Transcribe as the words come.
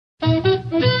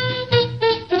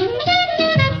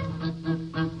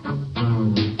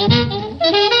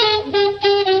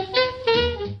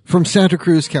From Santa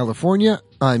Cruz, California,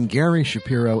 I'm Gary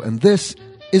Shapiro, and this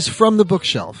is From the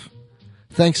Bookshelf.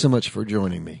 Thanks so much for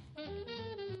joining me.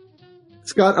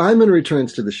 Scott Eyman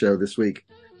returns to the show this week.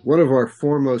 One of our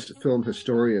foremost film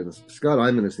historians, Scott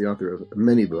Eyman is the author of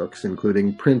many books,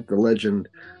 including Print the Legend,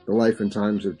 The Life and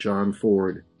Times of John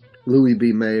Ford, Louis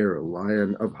B. Mayer,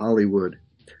 Lion of Hollywood,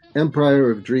 Empire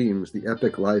of Dreams, The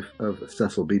Epic Life of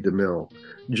Cecil B. DeMille,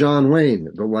 John Wayne,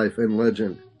 The Life and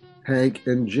Legend, Hank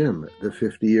and Jim, The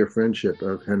 50-Year Friendship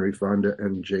of Henry Fonda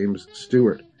and James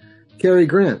Stewart, Cary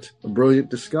Grant, A Brilliant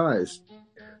Disguise,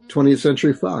 20th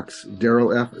Century Fox,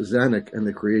 Darryl F. Zanuck and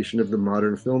the Creation of the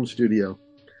Modern Film Studio,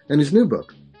 and his new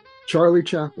book, Charlie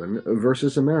Chaplin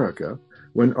versus America,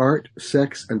 When Art,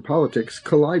 Sex, and Politics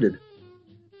Collided.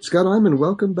 Scott Eyman,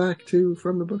 welcome back to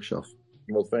From the Bookshelf.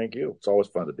 Well, thank you. It's always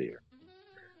fun to be here.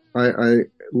 I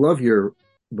love your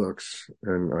books,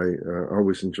 and I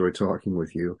always enjoy talking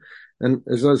with you. And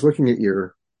as I was looking at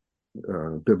your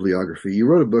bibliography, you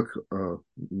wrote a book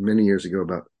many years ago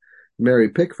about Mary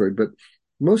Pickford, but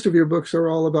most of your books are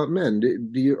all about men.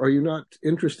 Are you not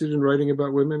interested in writing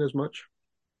about women as much?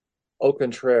 Au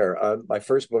contraire. My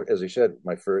first book, as I said,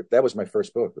 that was my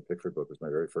first book. The Pickford book was my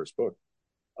very first book.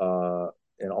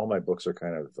 And all my books are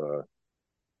kind of,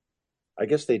 I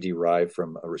guess they derive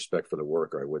from a respect for the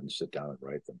work, or I wouldn't sit down and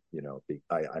write them. You know,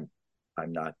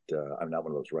 I'm not one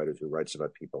of those writers who writes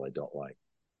about people I don't like.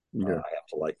 Yeah. I have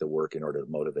to like the work in order to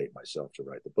motivate myself to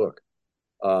write the book.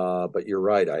 But you're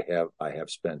right. I have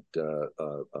spent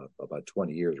about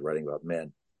 20 years writing about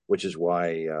men, which is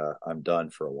why I'm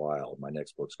done for a while. My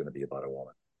next book's going to be about a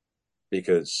woman,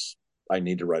 because I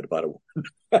need to write about a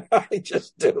woman. I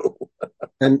just do.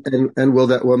 And will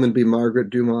that woman be Margaret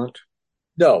Dumont?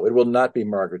 No, it will not be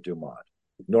Margaret Dumont,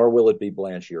 nor will it be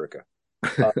Blanche Yurka.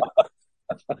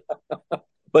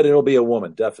 But it'll be a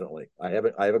woman, definitely. I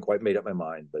haven't quite made up my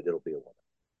mind, but it'll be a woman.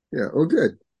 Yeah. Oh,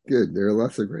 good. Good. There are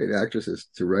lots of great actresses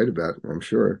to write about, I'm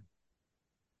sure.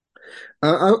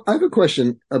 I have a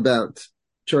question about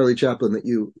Charlie Chaplin that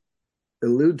you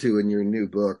allude to in your new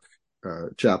book,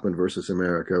 Chaplin versus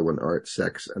America, When Art,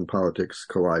 Sex, and Politics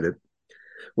Collided.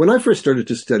 When I first started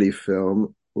to study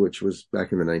film, which was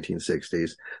back in the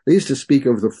 1960s, they used to speak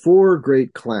of the four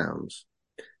great clowns: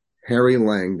 Harry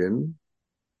Langdon,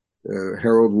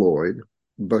 Harold Lloyd,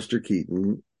 Buster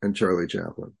Keaton, and Charlie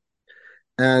Chaplin.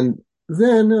 And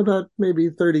then about maybe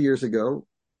 30 years ago,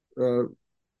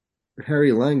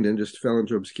 Harry Langdon just fell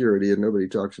into obscurity and nobody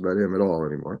talks about him at all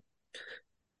anymore.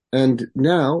 And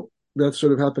now that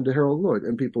sort of happened to Harold Lloyd,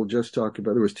 and people just talk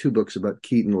about, there was two books about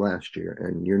Keaton last year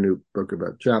and your new book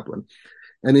about Chaplin.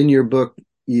 And in your book,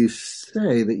 you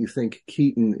say that you think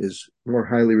Keaton is more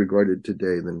highly regarded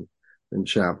today than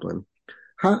Chaplin.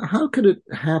 How could it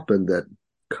happen that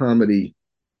comedy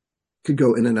could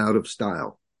go in and out of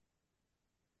style?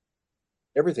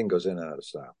 Everything goes in and out of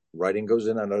style. Writing goes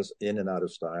in and out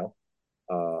of style.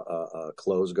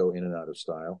 Clothes go in and out of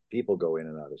style. People go in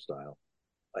and out of style.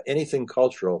 Anything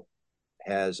cultural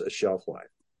has a shelf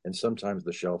life, and sometimes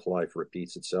the shelf life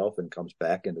repeats itself and comes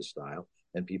back into style,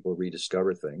 and people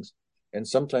rediscover things. And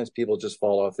sometimes people just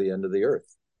fall off the end of the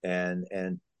earth, and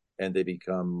they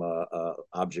become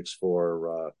objects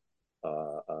for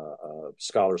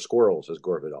scholar squirrels, as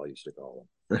Gore Vidal used to call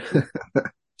them.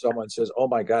 Someone says, "Oh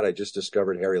my God, I just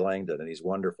discovered Harry Langdon, and he's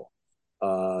wonderful."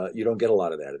 You don't get a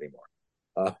lot of that anymore.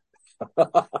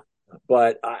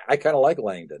 But I kind of like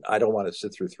Langdon. I don't want to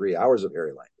sit through 3 hours of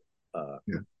Harry Langdon.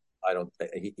 Yeah. I don't.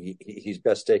 He's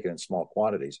best taken in small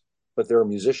quantities. But there are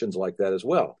musicians like that as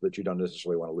well, that you don't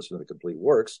necessarily want to listen to the complete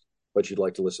works, but you'd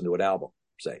like to listen to an album,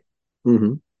 say.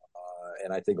 Mm-hmm.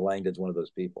 And I think Langdon's one of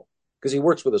those people, because he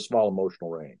works with a small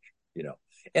emotional range, you know.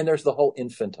 And there's the whole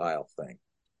infantile thing,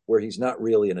 where he's not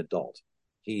really an adult.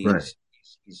 He's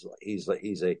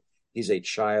a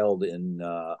child in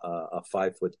a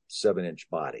 5'7"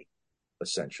 body,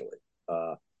 essentially,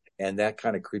 and that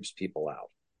kind of creeps people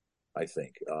out, I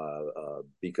think,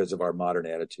 because of our modern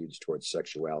attitudes towards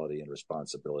sexuality and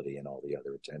responsibility and all the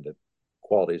other attendant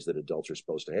qualities that adults are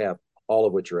supposed to have, all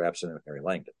of which are absent in Harry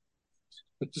Langdon.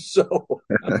 So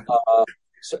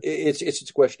it's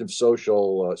a question of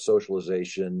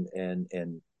socialization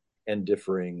and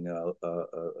differing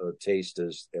taste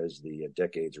as the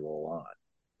decades roll on.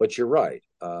 But you're right.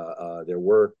 There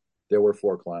were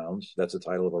four clowns. That's the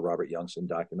title of a Robert Youngson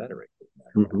documentary.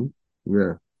 Mm-hmm.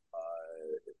 Yeah.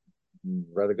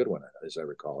 Rather good one, as I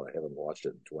recall. I haven't watched it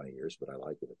in 20 years, but I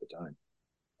liked it at the time.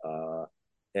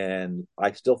 And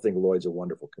I still think Lloyd's a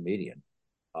wonderful comedian,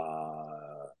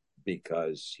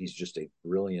 because he's just a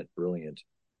brilliant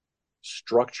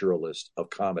structuralist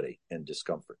of comedy and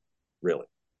discomfort, really.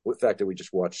 The fact that we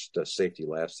just watched Safety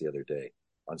Laughs the other day,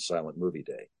 on Silent Movie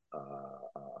Day on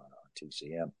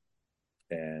TCM.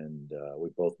 And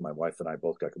my wife and I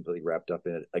both got completely wrapped up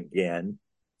in it again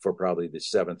for probably the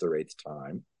seventh or eighth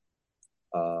time.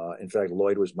 In fact,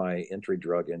 Lloyd was my entry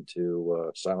drug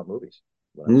into silent movies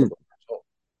when I was 12 years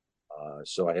old.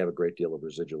 So I have a great deal of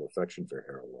residual affection for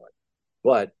Harold Lloyd.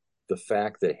 But the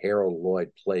fact that Harold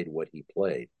Lloyd played what he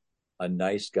played, a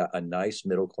nice guy, a nice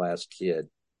middle class kid,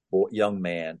 young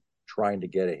man trying to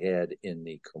get ahead in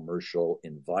the commercial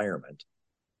environment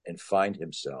and find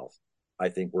himself, I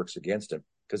think works against him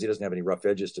because he doesn't have any rough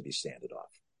edges to be sanded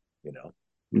off, you know?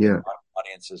 Yeah.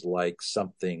 Audiences like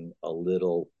something a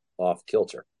little off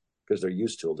kilter because they're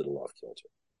used to a little off kilter.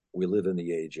 We live in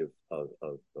the age of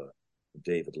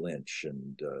David Lynch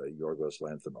and Yorgos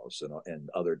Lanthimos and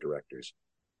other directors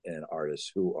and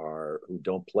artists who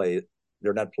don't play.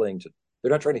 They're not playing to.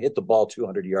 They're not trying to hit the ball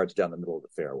 200 yards down the middle of the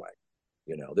fairway.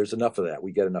 You know, there's enough of that.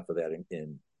 We get enough of that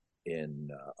in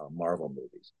Marvel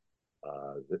movies.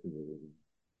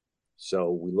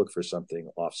 So we look for something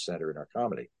off center in our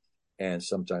comedy, and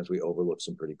sometimes we overlook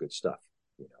some pretty good stuff.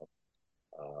 You know,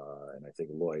 and I think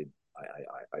Lloyd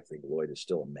is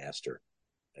still a master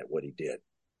at what he did.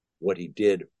 What he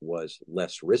did was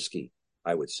less risky,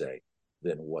 I would say,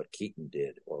 than what Keaton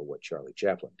did or what Charlie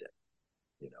Chaplin did.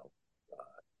 You know,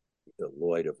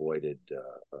 Lloyd avoided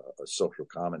a social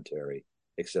commentary,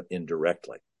 except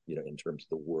indirectly. You know, in terms of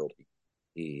the world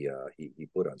he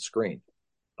put on screen,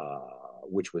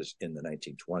 which was in the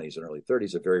 1920s and early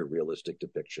 30s a very realistic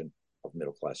depiction of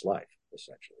middle class life,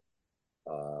 essentially.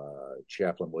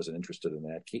 Chaplin wasn't interested in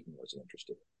that. Keaton wasn't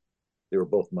interested in it. They were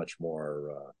both much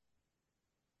more.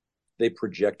 They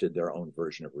projected their own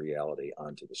version of reality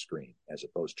onto the screen, as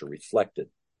opposed to reflected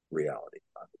reality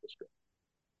onto the screen.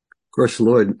 Of course,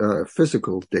 Lloyd,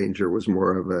 physical danger was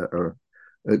more of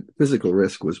a physical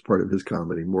risk was part of his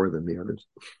comedy more than the others.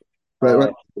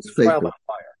 But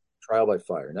trial by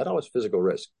fire, not always physical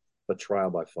risk, but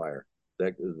trial by fire.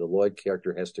 The Lloyd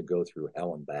character has to go through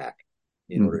hell and back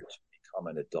in order to become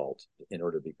an adult, in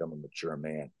order to become a mature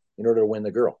man, in order to win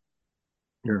the girl.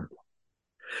 Yeah.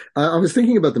 I was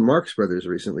thinking about the Marx Brothers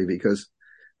recently because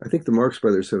I think the Marx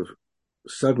Brothers have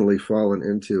suddenly fallen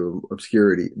into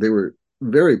obscurity. They were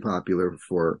very popular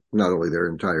for not only their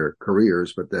entire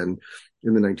careers, but then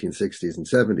in the 1960s and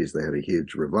 70s, they had a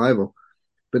huge revival.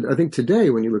 But I think today,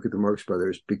 when you look at the Marx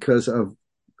Brothers, because of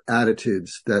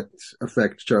attitudes that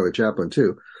affect Charlie Chaplin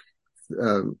too,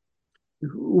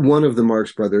 one of the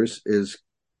Marx Brothers is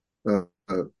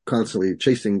constantly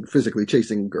physically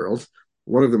chasing girls.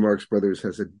 One of the Marx Brothers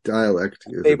has a dialect.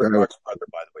 Favorite Marx brother,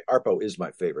 by the way. Harpo is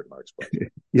my favorite Marx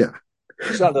brother. Yeah.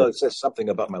 It says something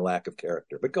about my lack of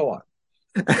character, but go on.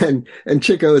 And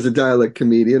Chico is a dialect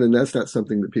comedian, and that's not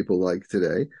something that people like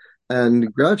today.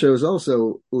 And Groucho is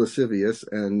also lascivious,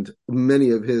 and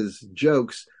many of his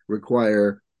jokes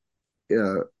require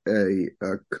a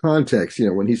context. You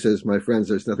know, when he says, "My friends,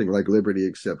 there's nothing like liberty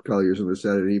except Collier's and the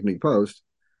Saturday Evening Post."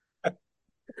 But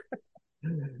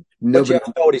you have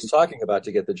to know what he's talking about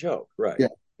to get the joke, right?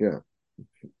 Yeah,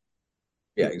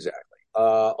 exactly.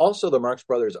 Also, the Marx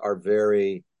Brothers are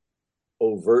very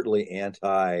overtly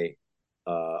anti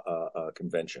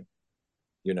convention.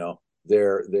 You know,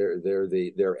 they're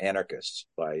anarchists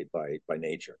by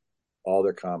nature. All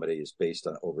their comedy is based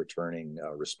on overturning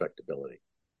respectability,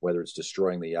 whether it's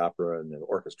destroying the opera and the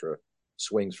orchestra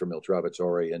swings from Il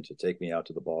Trovatore into Take Me Out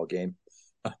to the Ball Game.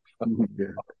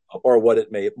 Or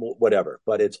whatever,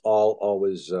 but it's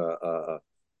always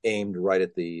aimed right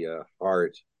at the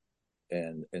heart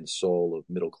and soul of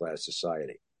middle class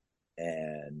society,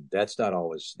 and that's not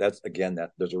always. That's again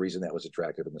that there's a reason that was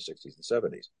attractive in the 60s and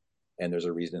 70s, and there's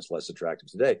a reason it's less attractive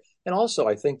today. And also,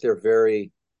 I think they're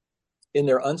very, in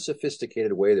their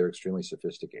unsophisticated way, they're extremely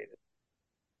sophisticated.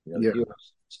 You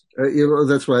know,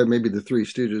 that's why maybe the Three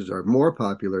Stooges are more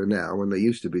popular now when they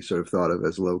used to be sort of thought of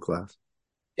as low class.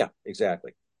 Yeah,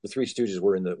 exactly. The Three Stooges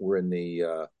were in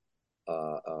the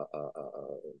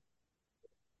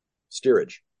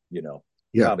steerage, you know,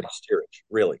 comedy steerage,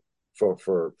 really,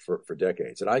 for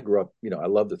decades. And I grew up, you know, I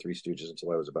loved the Three Stooges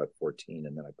until I was about 14,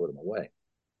 and then I put them away.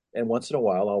 And once in a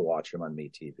while, I'll watch them on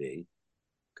MeTV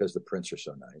because the prints are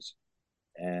so nice.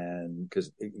 And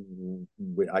because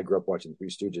when I grew up watching the Three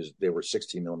Stooges, they were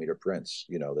 16 millimeter prints,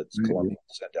 you know, that's Columbia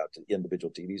sent out to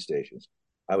individual TV stations.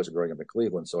 I was growing up in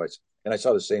Cleveland, so I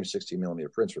saw the same 16 millimeter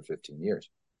prints for 15 years,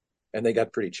 and they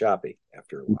got pretty choppy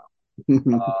after a while.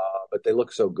 But they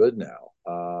look so good now.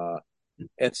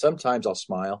 And sometimes I'll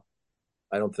smile.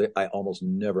 I almost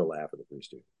never laugh at the Three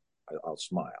Stooges. I'll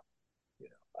smile. You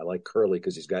know, I like Curly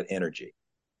because he's got energy.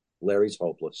 Larry's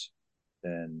hopeless,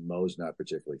 and Moe's not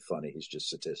particularly funny. He's just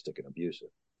sadistic and abusive.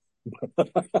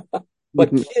 But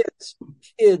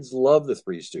kids love the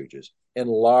Three Stooges, and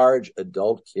large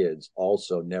adult kids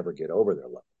also never get over their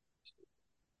love.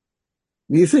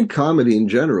 Do you think comedy in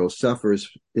general suffers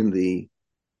in the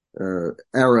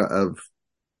era of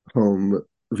home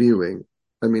viewing?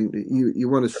 I mean, you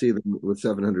want to see them with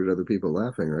 700 other people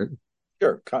laughing, right?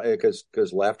 Sure,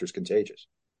 because laughter is contagious,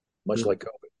 much Yeah. like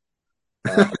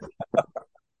COVID.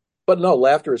 But no,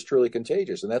 laughter is truly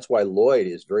contagious, and that's why Lloyd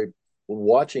is very.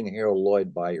 Watching Harold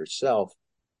Lloyd by yourself,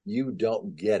 you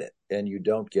don't get it, and you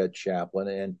don't get Chaplin.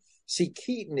 And see,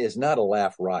 Keaton is not a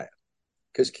laugh riot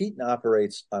because Keaton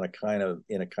operates on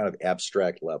in a kind of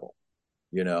abstract level.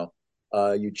 You know,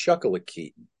 you chuckle at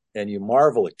Keaton and you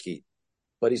marvel at Keaton,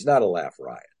 but he's not a laugh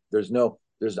riot.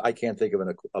 I can't think of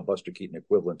a Buster Keaton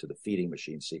equivalent to the feeding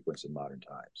machine sequence in modern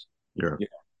times. Yeah. You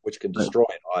know, which can destroy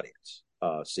an audience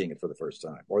seeing it for the first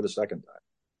time or the second time.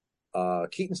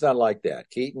 Keaton's not like that.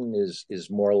 Keaton is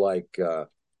more like a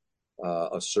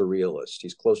surrealist.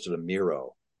 He's close to the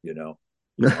Miro, you know,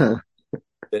 than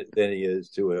he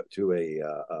is to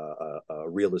a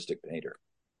realistic painter.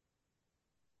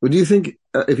 Well, do you think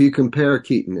if you compare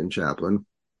Keaton and Chaplin,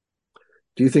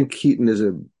 do you think Keaton is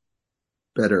a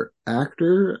better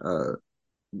actor?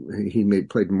 He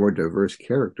played more diverse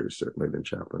characters certainly than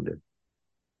Chaplin did.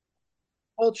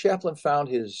 Well, Chaplin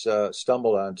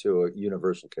stumbled onto a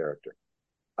universal character.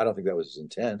 I don't think that was his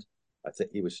intent. I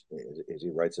think he was, as he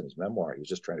writes in his memoir, he was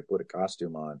just trying to put a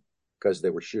costume on because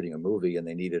they were shooting a movie and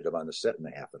they needed him on the set in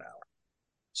a half an hour.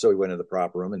 So he went in the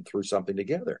prop room and threw something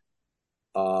together.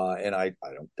 And I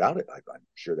don't doubt it. I'm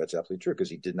sure that's absolutely true because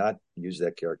he did not use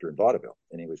that character in vaudeville,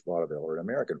 in English vaudeville or in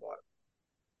American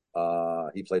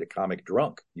vaudeville. He played a comic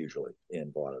drunk usually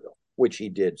in vaudeville, which he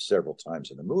did several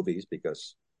times in the movies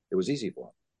because it was easy for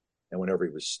him. And whenever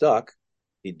he was stuck,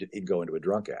 he'd go into a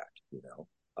drunk act, you know,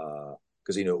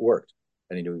 because he knew it worked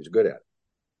and he knew he was good at it.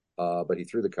 But he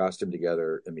threw the costume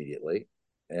together immediately,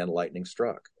 and lightning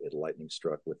struck. Lightning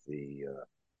struck with the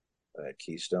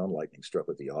Keystone. Lightning struck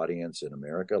with the audience in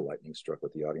America. Lightning struck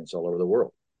with the audience all over the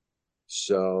world.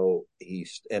 So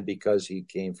because he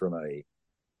came from a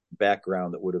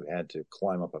background that would have had to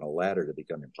climb up on a ladder to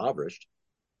become impoverished,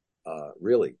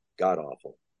 really god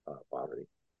awful poverty.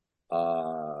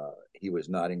 He was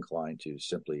not inclined to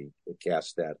simply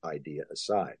cast that idea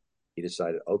aside. He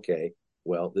decided, okay,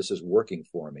 well, this is working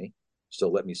for me, so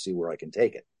let me see where I can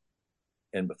take it.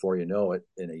 And before you know it,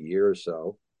 in a year or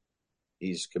so,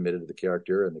 he's committed to the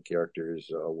character, and the character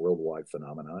is a worldwide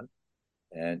phenomenon.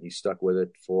 And he stuck with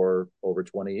it for over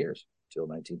 20 years, till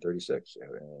 1936,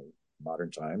 modern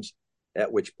times,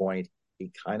 at which point he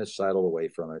kind of sidled away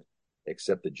from it,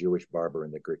 except the Jewish barber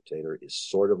and the dictator is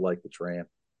sort of like the tramp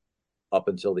up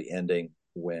until the ending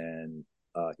when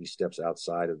he steps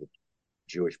outside of the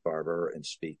Jewish barber and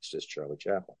speaks as Charlie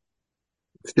Chaplin.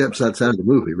 Steps outside of the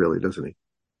movie, really, doesn't he?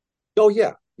 Oh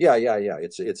yeah. He's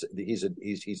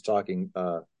talking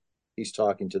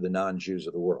to the non-Jews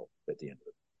of the world at the end of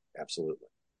it. Absolutely.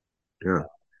 Yeah.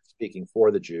 Speaking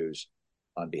for the Jews,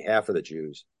 on behalf of the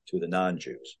Jews, to the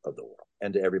non-Jews of the world,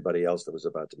 and to everybody else that was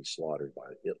about to be slaughtered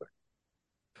by Hitler.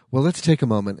 Well, let's take a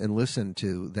moment and listen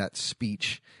to that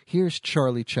speech. Here's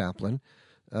Charlie Chaplin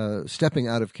stepping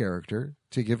out of character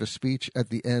to give a speech at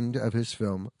the end of his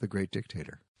film, The Great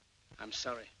Dictator. I'm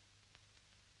sorry,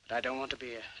 but I don't want to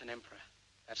be an emperor.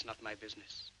 That's not my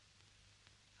business.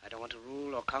 I don't want to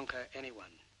rule or conquer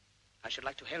anyone. I should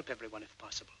like to help everyone if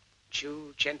possible.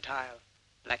 Jew, Gentile,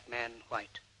 black man,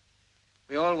 white.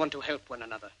 We all want to help one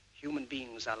another. Human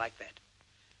beings are like that.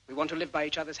 We want to live by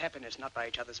each other's happiness, not by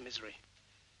each other's misery.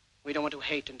 We don't want to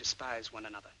hate and despise one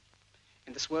another.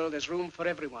 In this world, there's room for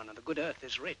everyone, and the good earth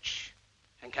is rich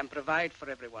and can provide for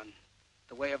everyone.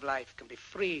 The way of life can be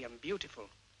free and beautiful,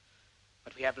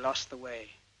 but we have lost the way.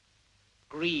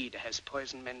 Greed has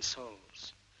poisoned men's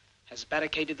souls, has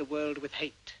barricaded the world with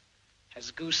hate,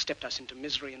 has goose-stepped us into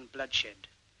misery and bloodshed.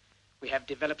 We have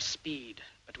developed speed,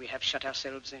 but we have shut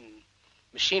ourselves in.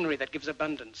 Machinery that gives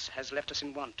abundance has left us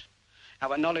in want.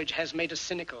 Our knowledge has made us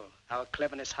cynical, our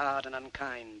cleverness hard and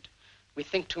unkind. We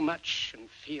think too much and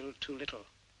feel too little.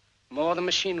 More than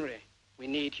machinery, we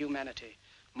need humanity.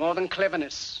 More than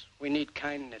cleverness, we need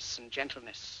kindness and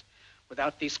gentleness.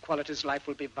 Without these qualities, life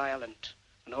will be violent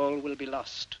and all will be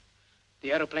lost.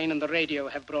 The aeroplane and the radio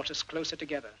have brought us closer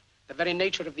together. The very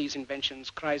nature of these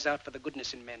inventions cries out for the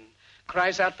goodness in men,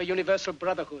 cries out for universal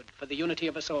brotherhood, for the unity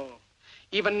of us all.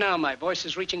 Even now, my voice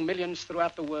is reaching millions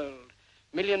throughout the world.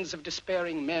 Millions of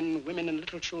despairing men, women, and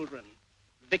little children,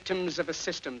 victims of a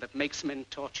system that makes men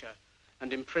torture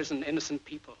and imprison innocent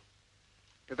people.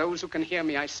 To those who can hear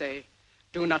me, I say,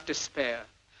 do not despair.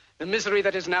 The misery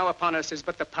that is now upon us is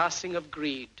but the passing of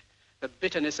greed. The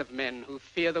bitterness of men who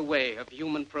fear the way of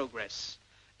human progress.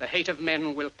 The hate of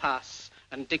men will pass,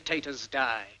 and dictators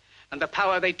die. And the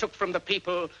power they took from the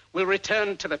people will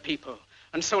return to the people.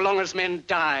 And so long as men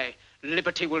die,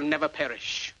 liberty will never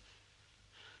perish.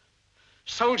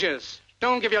 Soldiers,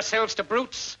 don't give yourselves to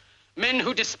brutes. Men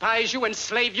who despise you,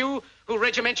 enslave you, who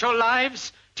regiment your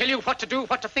lives, tell you what to do,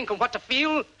 what to think, and what to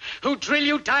feel, who drill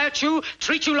you, diet you,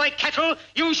 treat you like cattle,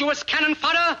 use you as cannon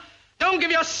fodder. Don't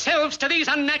give yourselves to these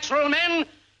unnatural men,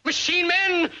 machine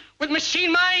men with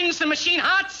machine minds and machine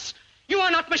hearts. You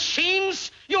are not machines.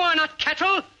 You are not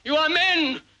cattle. You are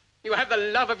men. You have the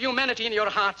love of humanity in your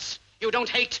hearts. You don't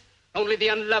hate, only the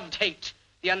unloved hate,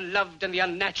 the unloved and the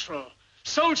unnatural.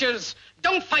 Soldiers,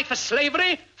 don't fight for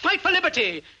slavery, fight for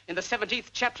liberty. In the 17th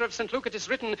chapter of St. Luke it is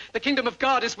written, the kingdom of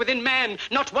God is within man,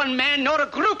 not one man nor a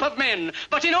group of men,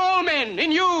 but in all men,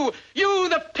 in you. You,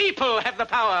 the people, have the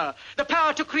power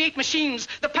to create machines,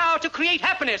 the power to create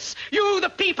happiness. You, the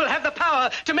people, have the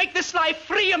power to make this life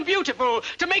free and beautiful,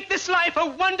 to make this life a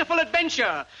wonderful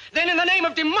adventure. Then in the name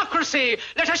of democracy,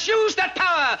 let us use that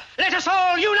power. Let us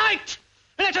all unite.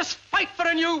 Let us fight for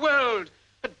a new world,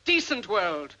 a decent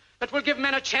world, that will give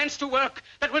men a chance to work,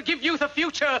 that will give youth a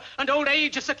future and old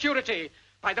age a security.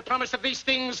 By the promise of these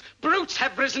things, brutes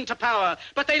have risen to power,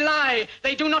 but they lie.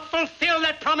 They do not fulfill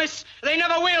that promise. They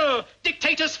never will.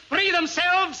 Dictators free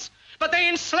themselves, but they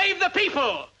enslave the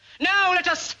people. Now let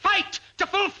us fight to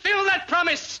fulfill that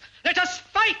promise. Let us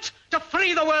fight to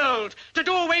free the world, to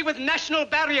do away with national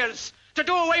barriers, to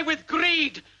do away with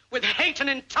greed, with hate and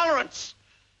intolerance.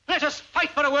 Let us fight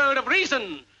for a world of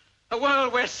reason, a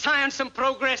world where science and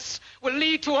progress will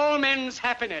lead to all men's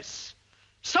happiness.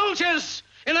 Soldiers,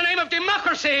 in the name of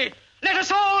democracy, let us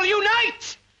all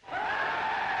unite!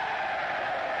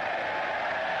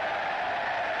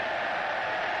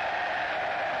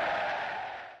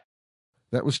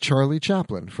 That was Charlie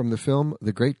Chaplin from the film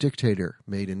The Great Dictator,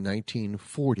 made in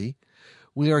 1940.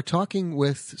 We are talking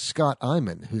with Scott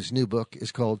Eyman, whose new book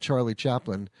is called Charlie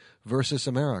Chaplin versus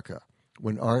America,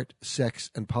 When Art,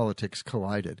 Sex, and Politics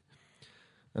Collided.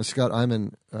 Scott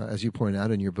Eyman, as you point out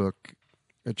in your book,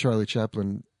 Charlie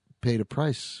Chaplin paid a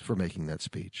price for making that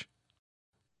speech.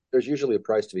 There's usually a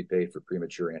price to be paid for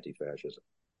premature anti-fascism.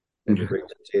 And The Great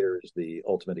Dictator is the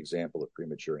ultimate example of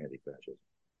premature anti-fascism.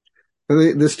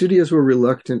 The studios were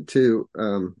reluctant to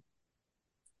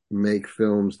make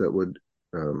films that would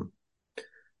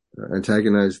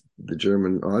antagonize the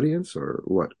German audience, or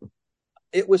what?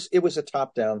 It was a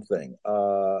top-down thing.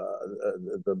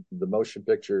 The motion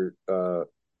picture,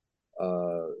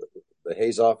 the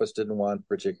Hayes office didn't want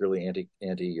particularly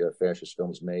anti-fascist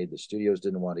films made. The studios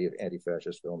didn't want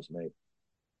anti-fascist films made.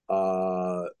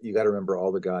 You got to remember,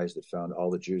 all the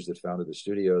Jews that founded the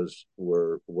studios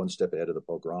were one step ahead of the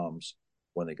pogroms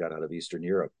when they got out of Eastern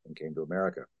Europe and came to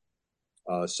America.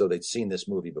 So they'd seen this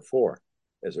movie before,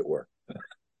 as it were.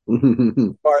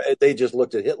 Or they just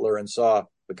looked at Hitler and saw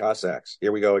the Cossacks.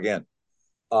 Here we go again.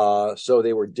 So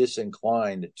they were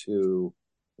disinclined to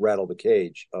rattle the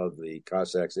cage of the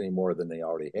Cossacks any more than they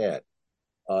already had.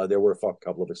 There were a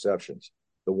couple of exceptions.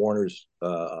 The Warners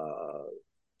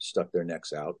stuck their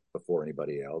necks out before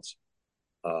anybody else.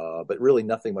 But really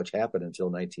nothing much happened until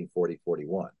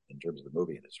 1940-41 in terms of the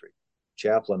movie industry.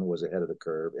 Chaplin was ahead of the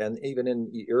curve. And even in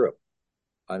Europe,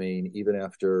 I mean, even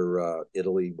after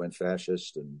Italy went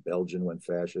fascist and Belgium went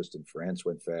fascist and France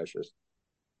went fascist,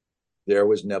 there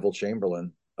was Neville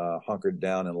Chamberlain hunkered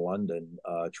down in London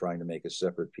trying to make a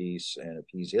separate peace and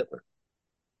appease Hitler.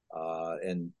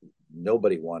 And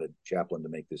nobody wanted Chaplin to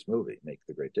make this movie, make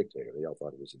The Great Dictator. They all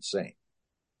thought it was insane,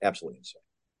 absolutely insane.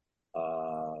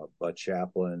 But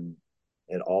Chaplin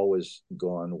had always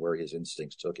gone where his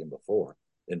instincts took him before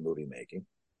in movie making.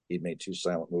 He'd made 2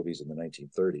 silent movies in the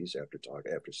 1930s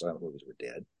after silent movies were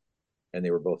dead, and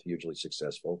they were both hugely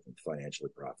successful and financially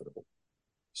profitable.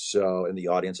 So, and the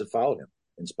audience had followed him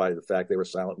in spite of the fact they were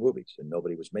silent movies and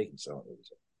nobody was making silent movies.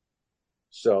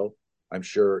 So I'm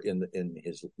sure in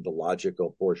the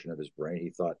logical portion of his brain, he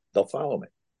thought, they'll follow me.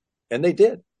 And they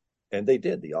did. And they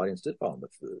did. The audience did follow him.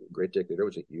 The Great Dictator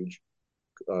was a huge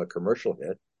commercial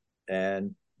hit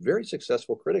and very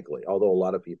successful critically, although a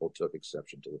lot of people took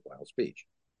exception to the final speech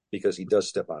because he does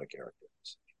step out of character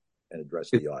and address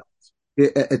the audience.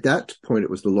 At that point, it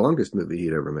was the longest movie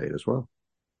he'd ever made as well.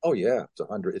 Oh yeah,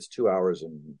 it's 2 hours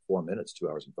and 4 minutes, 2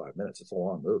 hours and 5 minutes. It's a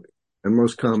long movie. And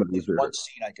most comedies are one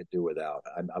scene I could do without.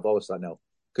 I've always thought, no,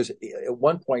 because at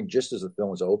one point, just as the film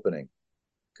was opening,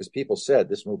 because people said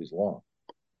this movie's long,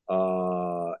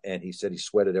 and he said he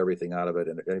sweated everything out of it.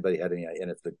 And if anybody had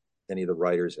any of the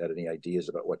writers had any ideas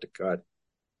about what to cut,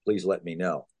 please let me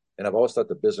know. And I've always thought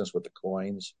the business with the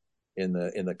coins in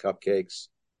the cupcakes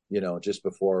just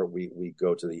before we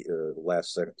go to the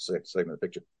last segment of the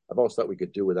picture. I've always thought we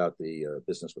could do without the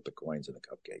business with the coins and the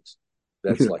cupcakes.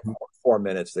 That's like 4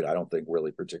 minutes that I don't think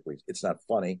really particularly. It's not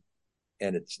funny,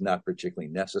 and it's not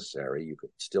particularly necessary. You could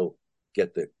still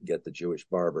get the Jewish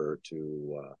barber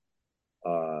to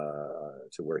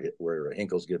where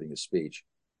Hinkle's giving a speech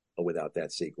without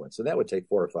that sequence, and that would take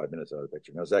 4 or 5 minutes out of the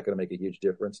picture. Now, is that going to make a huge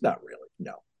difference? Not really.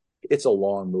 No, it's a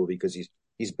long movie because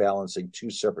he's balancing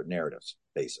two separate narratives.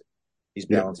 Basically, he's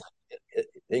balancing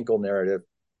Hinkle narrative,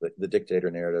 the dictator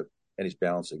narrative, and he's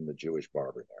balancing the Jewish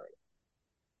barber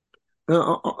narrative.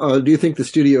 Do you think the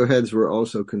studio heads were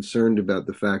also concerned about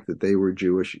the fact that they were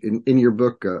Jewish? In your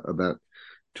book about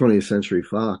 20th Century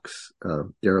Fox,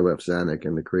 Darryl F. Zanuck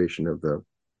and the creation of the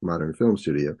modern film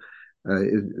studio,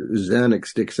 Zanuck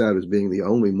sticks out as being the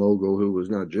only mogul who was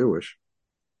not Jewish.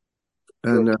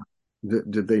 And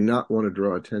did they not want to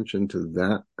draw attention to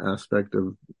that aspect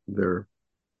of their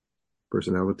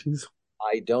personalities?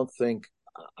 I think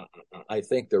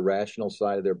the rational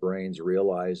side of their brains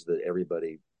realized that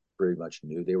everybody pretty much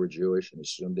knew they were Jewish and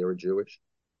assumed they were Jewish.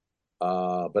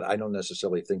 But I don't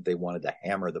necessarily think they wanted to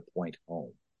hammer the point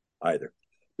home either,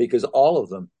 because all of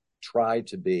them tried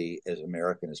to be as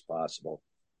American as possible.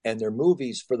 And their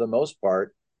movies, for the most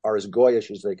part, are as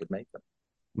Goyish as they could make them.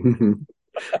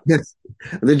 Yes.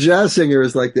 The Jazz Singer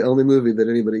is like the only movie that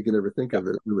anybody can ever think of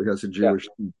that really has a Jewish.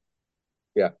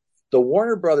 Yeah. The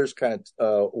Warner Brothers kind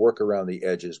of work around the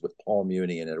edges with Paul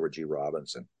Muni and Edward G.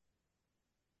 Robinson.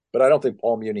 But I don't think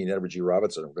Paul Muni and Edward G.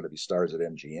 Robinson are going to be stars at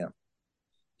MGM.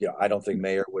 I don't think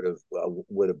Mayer would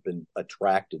have been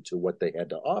attracted to what they had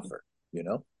to offer.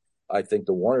 I think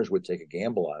the Warners would take a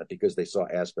gamble on it because they saw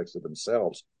aspects of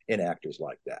themselves in actors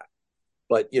like that.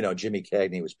 But Jimmy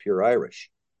Cagney was pure Irish,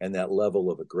 and that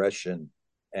level of aggression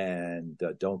and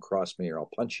 "don't cross me or I'll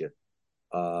punch you"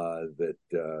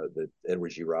 that Edward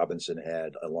G. Robinson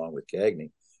had along with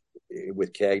Cagney.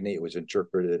 With Cagney, it was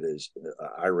interpreted as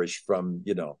Irish from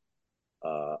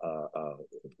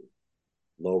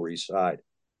Lower East Side.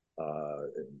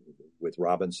 With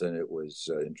Robinson, it was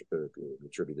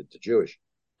attributed to Jewish.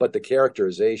 But the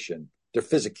characterization, their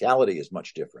physicality is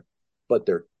much different, but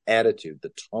their attitude,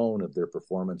 the tone of their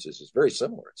performances is very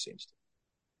similar, it seems to me.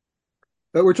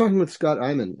 But we're talking with Scott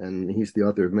Eyman, and he's the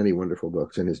author of many wonderful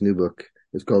books, and his new book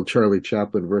is called Charlie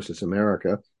Chaplin versus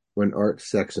America: When Art,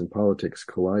 Sex, and Politics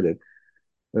Collided.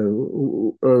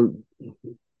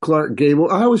 Clark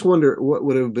Gable. I always wonder what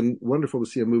would have been wonderful to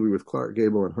see a movie with Clark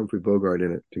Gable and Humphrey Bogart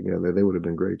in it together. They would have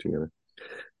been great together.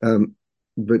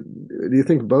 But do you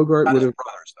think Bogart would have?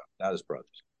 Brothers, though. Not his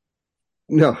brothers.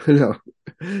 No.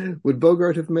 Would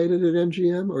Bogart have made it at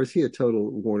MGM, or is he a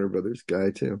total Warner Brothers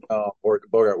guy too?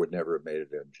 Bogart would never have made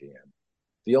it at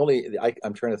MGM.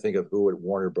 I'm trying to think of who at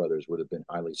Warner Brothers would have been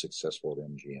highly successful at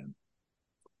MGM.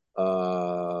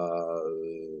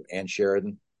 Ann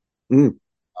Sheridan.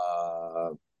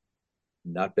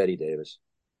 Not Betty Davis.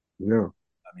 No.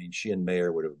 I mean, she and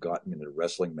Mayer would have gotten into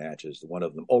wrestling matches.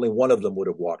 Only one of them would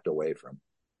have walked away from,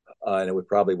 and it would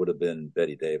have been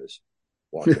Betty Davis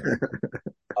walking,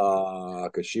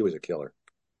 because she was a killer.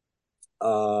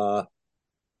 Not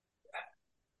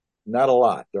a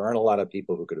lot. There aren't a lot of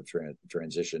people who could have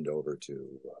transitioned over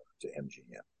to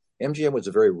MGM. MGM was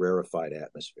a very rarefied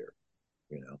atmosphere,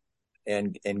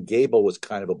 and Gable was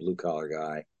kind of a blue collar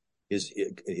guy. His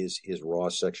raw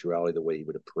sexuality, the way he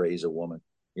would appraise a woman,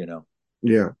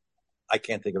 Yeah. I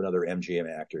can't think of another MGM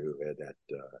actor who had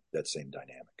that same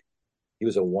dynamic. He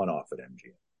was a one-off at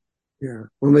MGM. Yeah.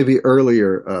 Well, maybe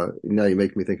earlier, now you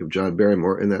make me think of John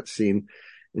Barrymore in that scene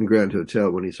in Grand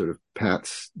Hotel when he sort of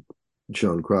pats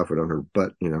Joan Crawford on her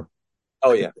butt,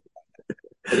 Oh, yeah.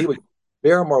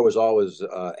 Barrymore was always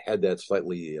had that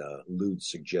slightly lewd,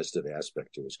 suggestive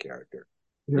aspect to his character.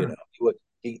 Yeah.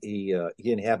 He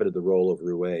inhabited the role of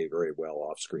Rouet very well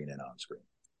off screen and on screen.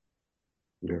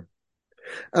 Yeah.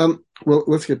 Well,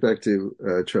 let's get back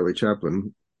to Charlie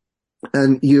Chaplin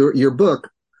and your book.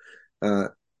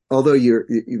 Although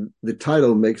the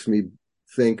title makes a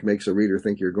reader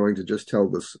think you're going to just tell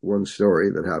this one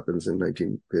story that happens in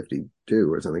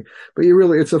 1952 or something, but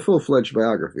it's a full-fledged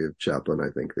biography of Chaplin, I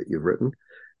think, that you've written.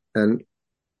 And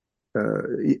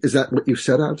is that what you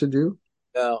set out to do?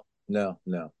 No.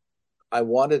 I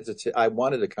wanted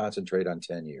to concentrate on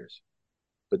 10 years,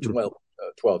 but 12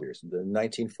 years,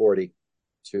 1940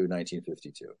 to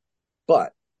 1952.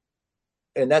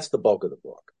 And that's the bulk of the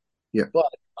book. Yeah.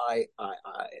 But I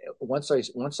once I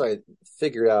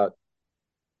figured out,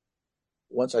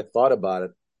 once I thought about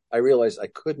it, I realized I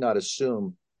could not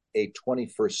assume a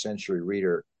 21st century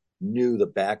reader knew the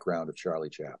background of Charlie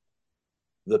Chaplin.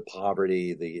 the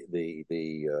poverty, the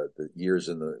years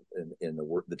in the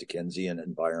work, the Dickensian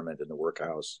environment in the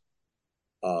workhouse,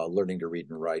 learning to read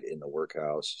and write in the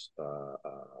workhouse,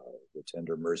 the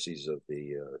tender mercies of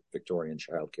the Victorian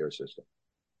child care system.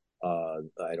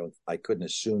 I couldn't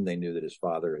assume they knew that his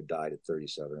father had died at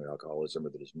 37 of alcoholism, or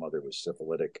that his mother was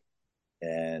syphilitic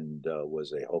and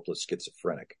was a hopeless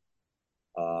schizophrenic.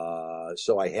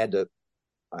 So I had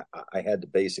to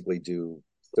basically do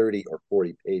 30 or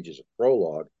 40 pages of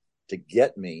prologue to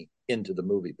get me into the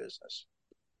movie business.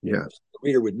 Yeah. So the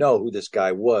reader would know who this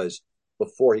guy was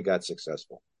before he got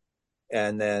successful.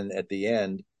 And then at the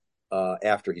end,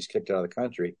 after he's kicked out of the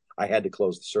country, I had to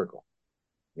close the circle.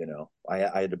 I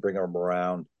had to bring him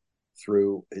around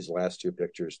through his last two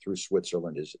pictures, through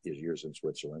Switzerland, his years in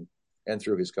Switzerland, and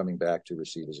through his coming back to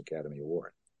receive his Academy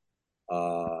Award,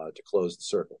 to close the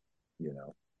circle,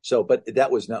 So, but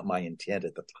that was not my intent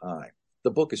at the time. The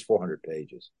book is 400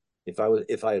 pages. If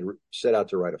I had set out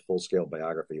to write a full-scale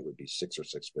biography, it would be 600 or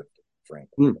 650,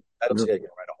 frankly. I don't say I can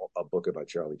write a book about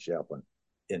Charlie Chaplin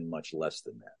in much less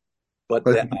than that. But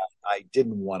I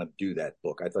didn't want to do that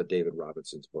book. I thought David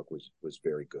Robinson's book was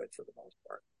very good for the most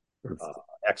part.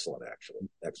 Excellent, actually.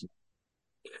 Excellent.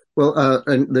 Well,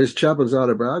 and there's Chaplin's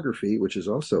autobiography, which is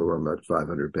also about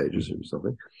 500 pages or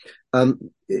something.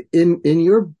 In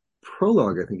your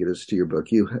prologue, I think it is, to your book,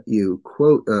 you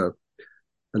quote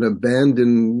an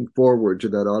abandoned forward to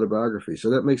that autobiography. So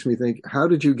that makes me think, how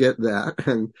did you get that?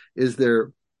 And is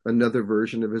there another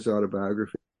version of his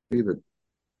autobiography that?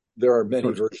 There are many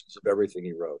versions of everything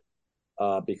he wrote,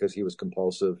 because he was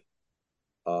compulsive,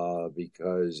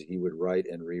 because he would write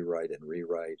and rewrite and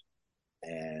rewrite.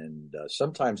 And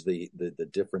sometimes the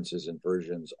differences in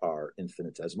versions are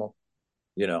infinitesimal.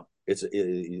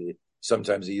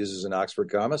 Sometimes he uses an Oxford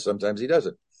comma, sometimes he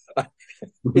doesn't.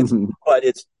 But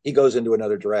he goes into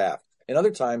another draft, and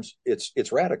other times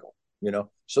it's radical.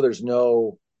 So there's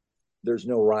no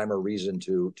rhyme or reason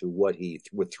to what he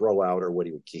would throw out or what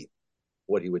he would keep,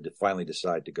 what he would finally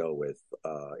decide to go with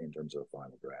in terms of a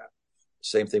final draft.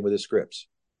 Same thing with his scripts.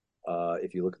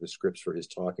 If you look at the scripts for his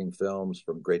talking films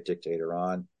from Great Dictator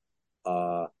on,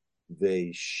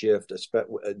 they shift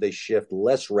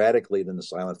less radically than the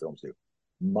silent films do.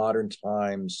 Modern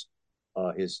Times,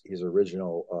 his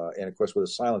original, and of course with a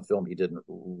silent film, he didn't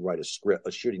write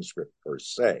a shooting script per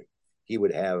se. He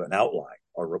would have an outline,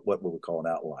 or what we would call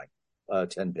an outline,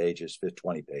 10 pages,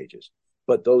 20 pages.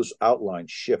 But those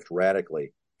outlines shift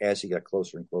radically as he got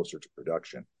closer and closer to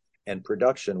production. And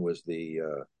production was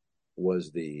the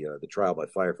trial by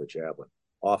fire for Chaplin.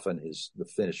 Often the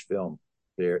finished film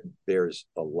bears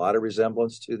a lot of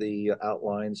resemblance to the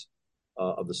outlines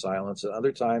of the silence, and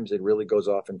other times it really goes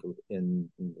off in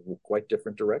quite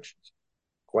different directions.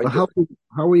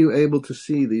 How were you able to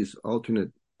see these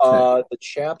alternate? The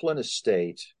Chaplin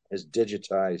estate has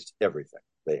digitized everything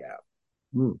they have.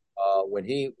 When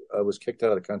he was kicked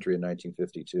out of the country in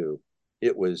 1952,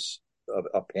 it was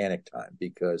a panic time,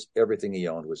 because everything he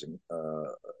owned was in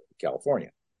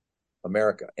California,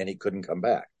 America, and he couldn't come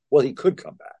back. Well, he could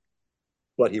come back,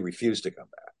 but he refused to come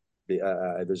back.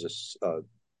 There's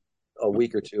a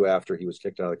week or two after he was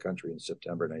kicked out of the country in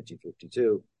September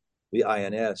 1952, the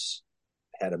INS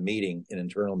had an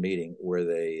internal meeting, where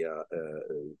they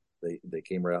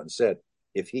came around and said,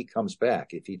 if he comes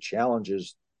back, if he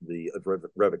challenges the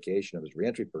revocation of his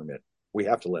reentry permit, we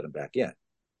have to let him back in,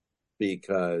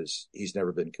 because he's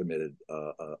never been committed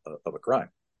of a crime,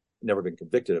 never been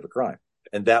convicted of a crime.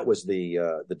 And that was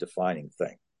the defining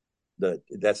thing.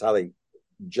 That's how they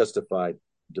justified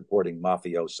deporting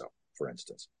mafioso, for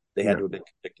instance. They had to have been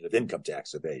convicted of income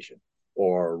tax evasion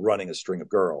or running a string of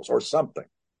girls or something,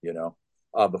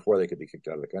 before they could be kicked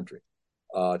out of the country.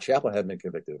 Chaplin hadn't been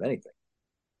convicted of anything.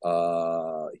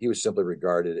 He was simply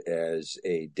regarded as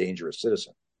a dangerous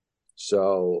citizen.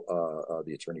 So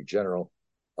the Attorney General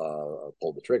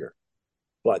pulled the trigger.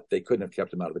 But they couldn't have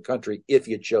kept him out of the country if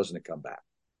he had chosen to come back.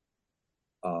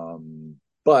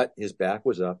 But his back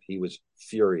was up. He was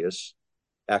furious.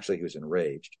 Actually, he was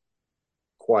enraged,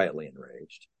 quietly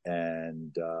enraged.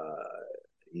 And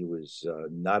he was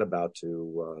not about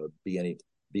to be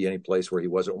any place where he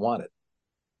wasn't wanted.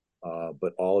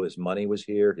 But all of his money was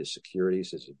here, his securities,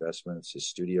 his investments, his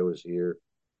studio was here,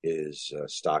 his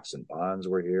stocks and bonds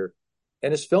were here,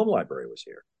 and his film library was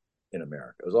here in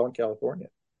America. It was all in California.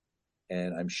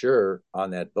 And I'm sure on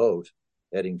that boat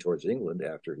heading towards England,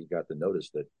 after he got the notice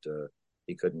that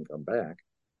he couldn't come back,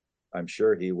 I'm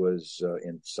sure he was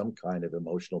in some kind of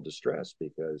emotional distress,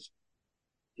 because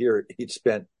here he'd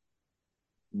spent,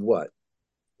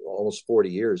 almost 40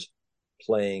 years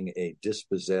playing a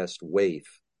dispossessed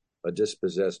waif, a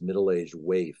dispossessed middle-aged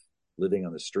waif living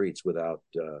on the streets without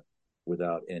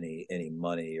any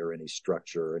money or any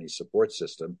structure or any support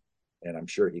system. And I'm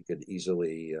sure he could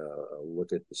easily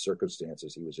look at the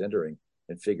circumstances he was entering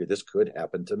and figure this could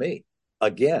happen to me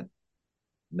again,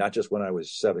 not just when I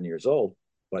was 7 years old,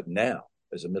 but now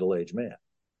as a middle-aged man.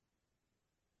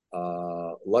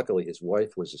 Luckily, his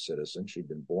wife was a citizen. She'd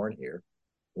been born here,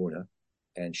 Una,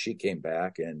 and she came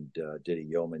back and did a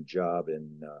yeoman job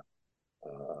in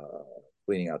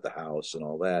cleaning out the house and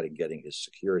all that and getting his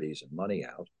securities and money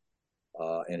out.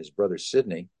 And his brother,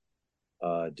 Sidney,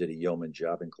 did a yeoman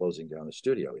job in closing down the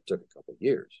studio. It took a couple of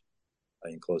years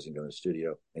in closing down the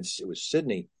studio. And it was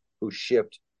Sidney who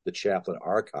shipped the Chaplin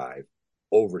archive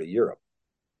over to Europe,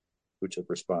 who took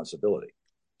responsibility.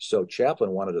 So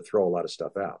Chaplin wanted to throw a lot of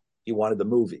stuff out. He wanted the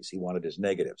movies. He wanted his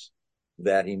negatives.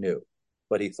 That he knew.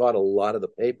 But he thought a lot of the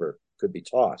paper could be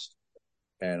tossed.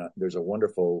 And there's a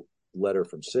wonderful letter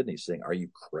from Sidney saying, "Are you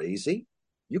crazy?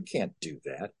 You can't do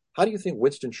that. How do you think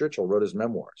Winston Churchill wrote his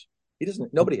memoirs? He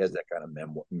doesn't. Nobody has that kind of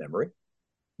memory.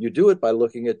 You do it by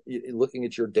looking at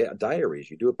your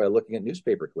diaries. You do it by looking at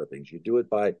newspaper clippings. You do it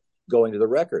by going to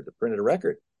the printed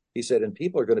record." He said, "And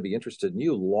people are going to be interested in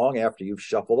you long after you've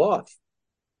shuffled off."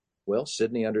 Well,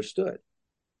 Sidney understood.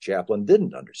 Chaplin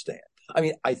didn't understand. I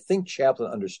mean, I think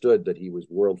Chaplin understood that he was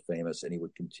world famous and he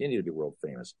would continue to be world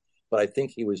famous. But I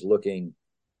think he was looking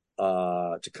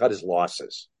to cut his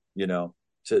losses, to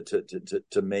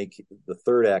make the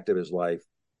third act of his life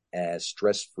as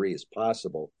stress-free as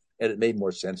possible. And it made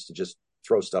more sense to just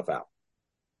throw stuff out.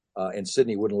 And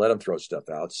Sidney wouldn't let him throw stuff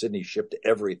out. Sidney shipped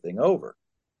everything over.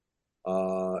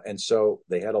 And so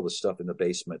they had all the stuff in the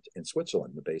basement in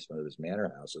Switzerland, the basement of his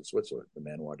manor house in Switzerland, the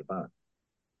Manoir de Ban.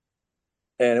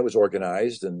 And it was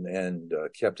organized and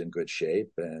kept in good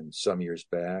shape. And some years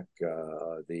back,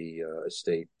 the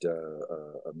estate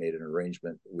made an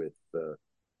arrangement with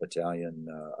Italian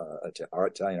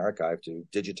archive to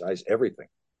digitize everything.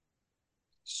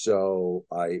 So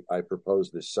I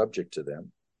proposed this subject to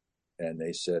them, and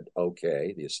they said,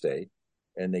 okay, the estate,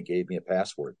 and they gave me a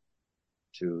password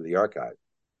to the archive,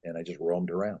 and I just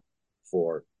roamed around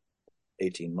for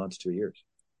 18 months, 2 years.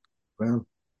 Wow.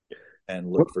 And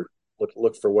looked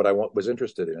for what I was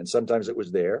interested in. And sometimes it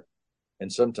was there,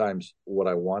 and sometimes what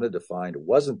I wanted to find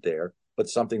wasn't there, but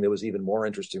something that was even more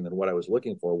interesting than what I was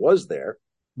looking for was there.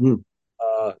 Mm.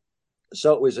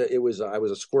 So I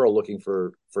was a squirrel looking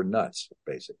for nuts,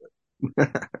 basically.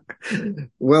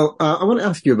 Well, I want to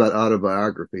ask you about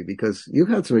autobiography because you've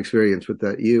had some experience with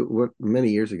that.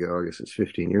 Many years ago, I guess it's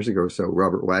 15 years ago or so,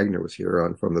 Robert Wagner was here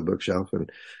on From the Bookshelf, and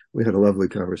we had a lovely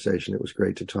conversation. It was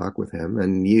great to talk with him,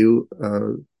 and you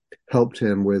helped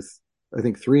him with, I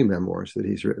think, 3 memoirs that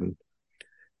he's written,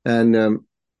 and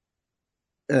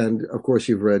of course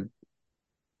you've read.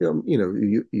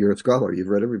 You're a scholar. You've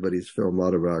read everybody's film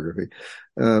autobiography,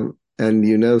 and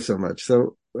you know so much.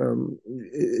 So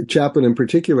Chaplin in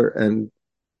particular, and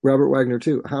Robert Wagner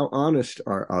too. How honest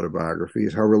are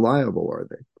autobiographies? How reliable are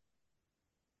they?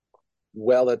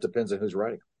 Well, that depends on who's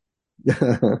writing.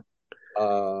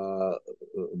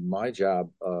 My job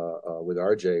with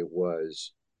RJ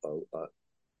was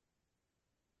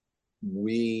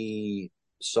we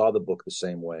saw the book the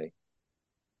same way.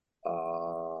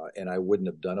 And I wouldn't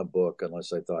have done a book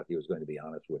unless I thought he was going to be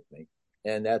honest with me.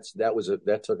 And that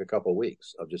took a couple of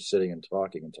weeks of just sitting and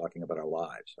talking about our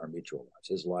lives, our mutual lives,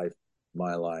 his life,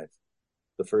 my life.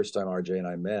 The first time RJ and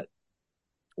I met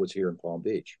was here in Palm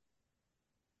Beach.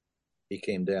 He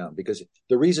came down because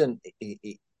the reason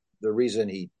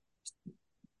he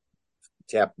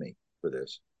tapped me for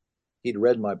this, he'd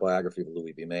read my biography of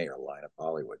Louis B. Mayer, Line of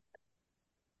Hollywood.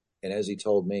 And as he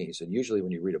told me, he said, usually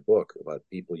when you read a book about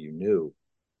people you knew,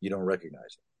 you don't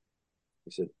recognize them.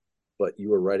 He said, but you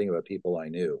were writing about people I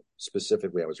knew.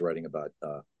 Specifically, I was writing about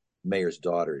Mayer's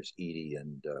daughters, Edie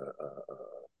and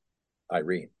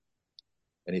Irene.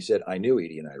 And he said, I knew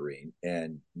Edie and Irene,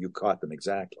 and you caught them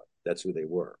exactly. That's who they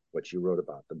were. What you wrote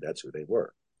about them, that's who they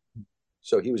were.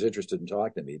 So he was interested in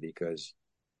talking to me because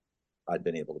I'd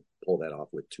been able to pull that off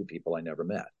with 2 people I never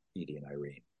met, Edie and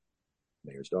Irene,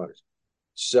 Mayer's daughters.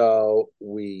 So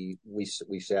we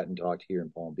sat and talked here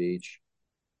in Palm Beach.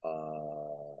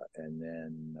 And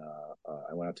then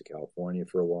I went out to California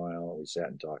for a while. We sat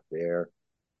and talked there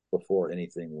before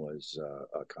anything was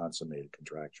consummated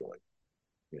contractually,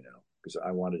 because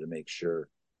I wanted to make sure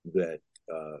that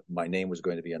my name was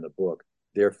going to be on the book.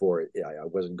 Therefore, I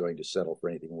wasn't going to settle for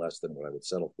anything less than what I would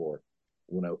settle for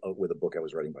with a book I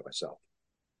was writing by myself.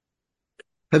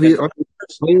 Are you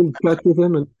in touch with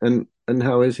him, and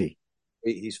how is he?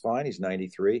 He's fine. He's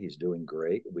 93. He's doing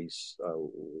great. We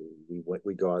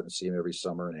go out and see him every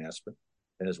summer in Aspen,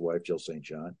 and his wife Jill St.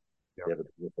 John. Yeah. They have a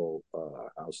beautiful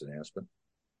house in Aspen,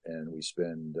 and we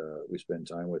spend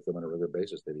time with them on a regular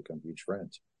basis. They become huge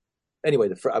friends. Anyway,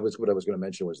 what I was going to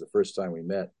mention was the first time we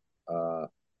met.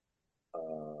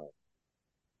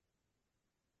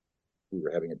 We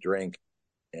were having a drink,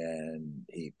 and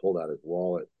he pulled out his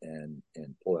wallet and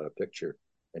pulled out a picture,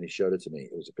 and he showed it to me.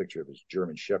 It was a picture of his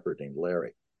German Shepherd named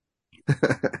Larry.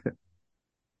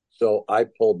 So I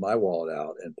pulled my wallet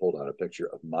out and pulled out a picture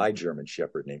of my German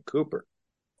Shepherd named Cooper.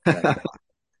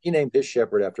 He named his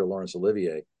Shepherd after Laurence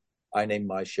Olivier. I named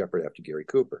my Shepherd after Gary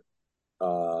Cooper.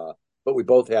 But we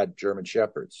both had German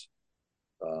Shepherds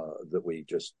that we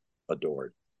just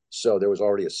adored. So there was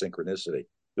already a synchronicity.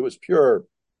 It was pure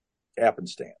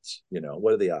happenstance.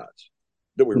 What are the odds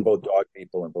that we were both dog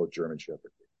people and both German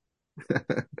Shepherd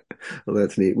people? Well,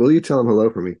 that's neat. Will you tell him hello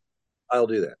for me? I'll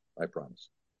do that. I promise.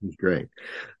 Great.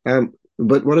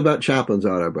 But what about Chaplin's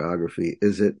autobiography?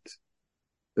 Is it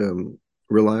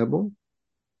reliable?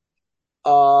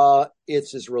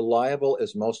 It's as reliable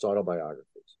as most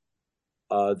autobiographies.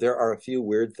 There are a few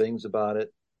weird things about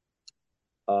it.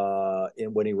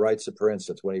 When he writes, for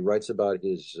instance, when he writes about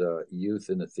his youth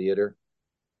in the theater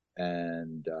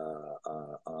and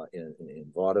in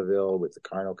vaudeville with the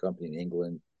Carnal Company in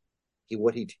England,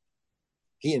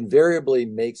 he invariably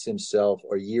makes himself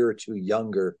a year or two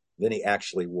younger than he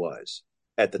actually was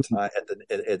at the time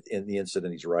in the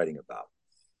incident he's writing about.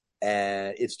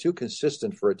 And it's too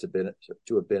consistent for it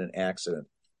to have been an accident.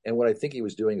 And what I think he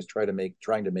was doing is trying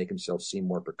to make himself seem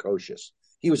more precocious.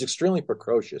 He was extremely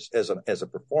precocious as a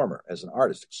performer, as an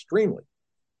artist, extremely.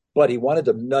 But he wanted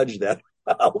to nudge that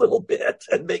a little bit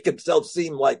and make himself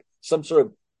seem like some sort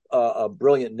of a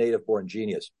brilliant native-born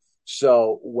genius.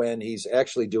 So when he's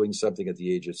actually doing something at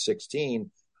the age of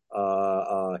 16,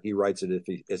 he writes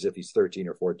it as if he's 13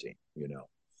 or 14,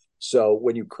 So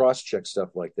when you cross-check stuff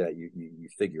like that, you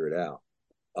figure it out.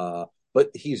 But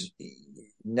he's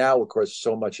now, of course,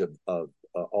 so much of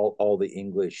all the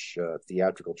English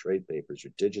theatrical trade papers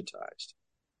are digitized.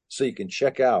 So you can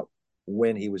check out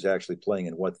when he was actually playing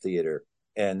in what theater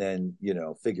and then,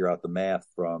 figure out the math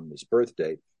from his birth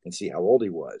date and see how old he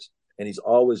was. And he's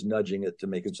always nudging it to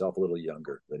make himself a little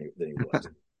younger than he was,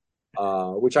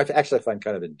 which I find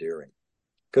kind of endearing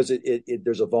because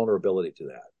there's a vulnerability to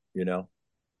that,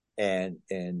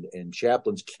 And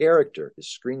Chaplin's character, his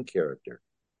screen character,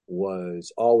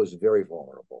 was always very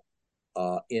vulnerable.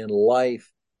 In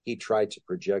life, he tried to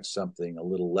project something a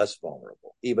little less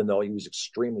vulnerable, even though he was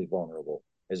extremely vulnerable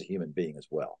as a human being as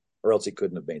well, or else he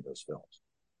couldn't have made those films.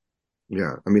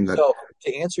 Yeah, I mean, so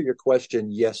to answer your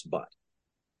question, yes, but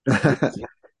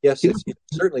yes,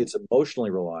 it's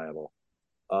emotionally reliable.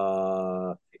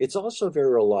 It's also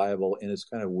very reliable in its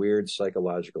kind of weird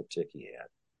psychological tick he had.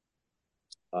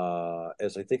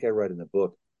 As I think I write in the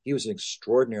book, he was an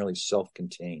extraordinarily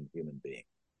self-contained human being.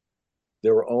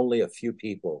 There were only a few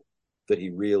people that he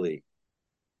really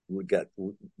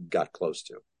got close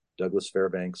to. Douglas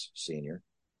Fairbanks Sr.,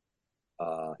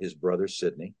 his brother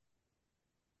Sidney,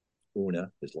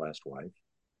 Una, his last wife.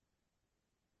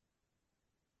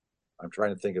 I'm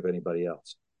trying to think of anybody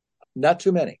else. Not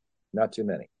too many.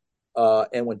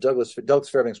 And when Douglas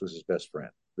Fairbanks was his best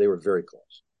friend, they were very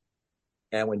close.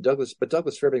 And when Douglas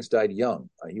Fairbanks died young.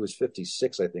 He was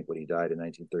 56, I think, when he died in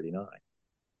 1939.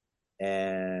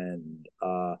 And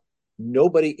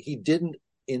he didn't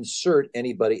insert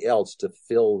anybody else to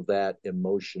fill that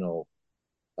emotional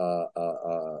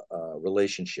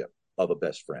relationship of a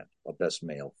best friend, a best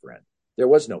male friend. There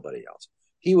was nobody else.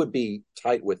 He would be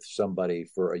tight with somebody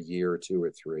for a year or two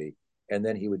or three, and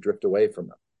then he would drift away from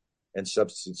them and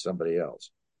substitute somebody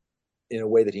else in a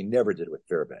way that he never did with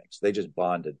Fairbanks. They just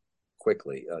bonded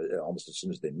quickly, almost as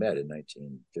soon as they met in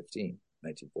 1914.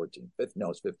 No,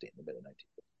 it's 15. They met in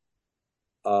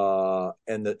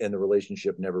 1915. And the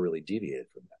relationship never really deviated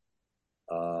from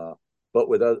that. But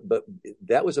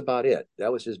that was about it.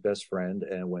 That was his best friend.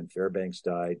 And when Fairbanks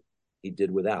died, he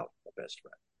did without a best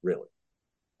friend, really.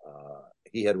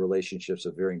 He had relationships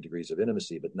of varying degrees of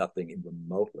intimacy, but nothing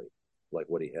remotely like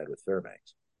what he had with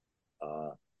Fairbanks.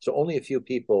 So only a few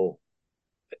people,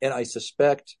 and I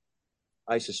suspect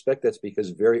that's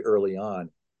because very early on,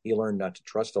 he learned not to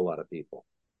trust a lot of people,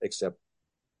 except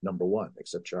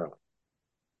Charlie.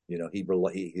 He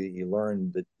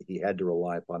learned that he had to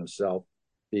rely upon himself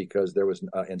because there was,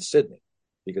 and Sidney,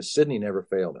 because Sidney never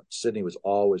failed him. Sidney was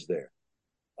always there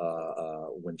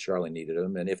when Charlie needed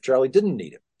him. And if Charlie didn't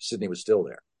need him, Sidney was still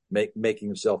there, making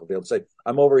himself available. Say,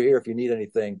 I'm over here if you need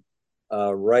anything,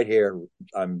 right here.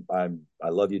 I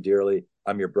love you dearly.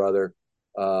 I'm your brother.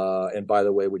 And by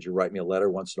the way, would you write me a letter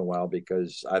once in a while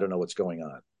because I don't know what's going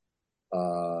on?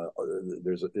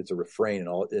 It's a refrain,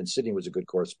 and Sidney was a good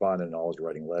correspondent and always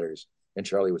writing letters, and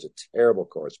Charlie was a terrible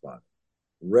correspondent.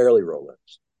 Rarely wrote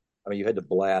letters. I mean, you had to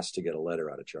blast to get a letter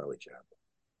out of Charlie Chaplin.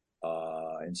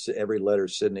 And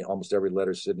almost every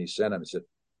letter Sidney sent him, he said,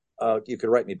 you could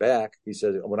write me back. He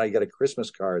said, when I get a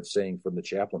Christmas card saying from the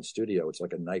Chaplin studio, it's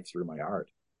like a knife through my heart,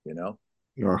 you know?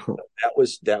 Oh.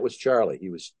 That was Charlie. He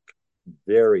was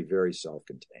very, very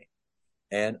self-contained.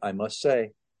 And I must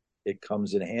say, it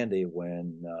comes in handy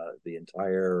when the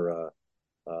entire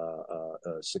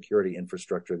security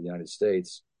infrastructure of the United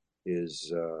States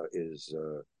is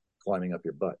climbing up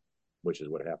your butt, which is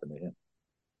what happened to him.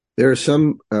 There are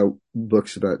some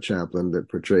books about Chaplin that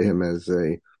portray him as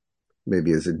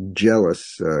maybe as a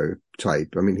jealous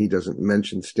type. I mean, he doesn't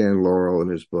mention Stan Laurel in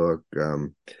his book. There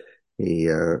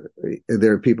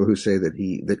are people who say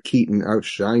that Keaton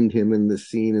outshined him in the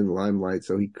scene in Limelight,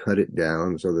 so he cut it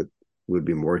down so that it would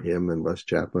be more him and less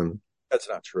Chaplin. That's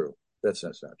not true. That's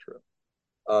not true.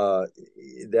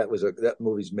 That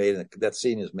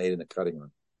scene is made in the cutting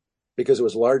room because it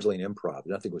was largely an improv.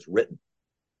 Nothing was written.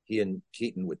 He and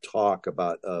Keaton would talk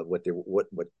about what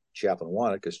Chaplin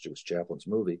wanted because it was Chaplin's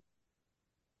movie,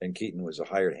 and Keaton was a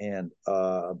hired hand.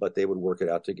 But they would work it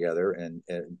out together, and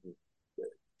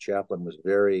Chaplin was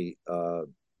very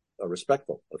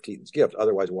respectful of Keaton's gift.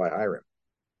 Otherwise, why hire him?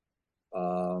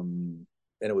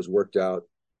 And it was worked out.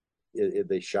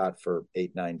 They shot for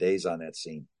 8-9 days on that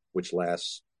scene, which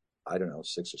lasts, I don't know,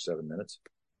 6 or 7 minutes.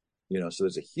 So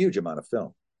there's a huge amount of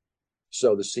film.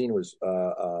 So the scene was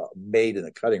made in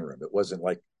the cutting room. It wasn't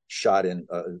like shot in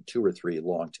 2 or 3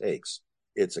 long takes.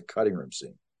 It's a cutting room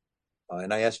scene.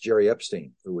 And I asked Jerry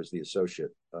Epstein, who was the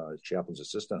associate, Chaplin's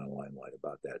assistant on Limelight,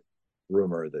 about that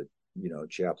rumor that,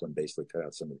 Chaplin basically cut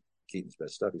out some of Keaton's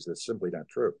best stuff. He said, it's simply not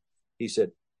true. He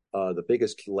said, the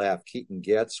biggest laugh Keaton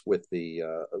gets with the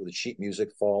sheet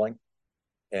music falling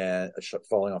and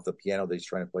falling off the piano that he's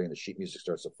trying to play, and the sheet music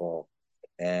starts to fall.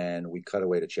 And we cut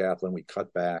away to Chaplin. We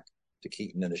cut back to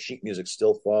Keaton, and the sheet music's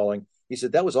still falling. He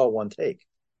said, that was all one take.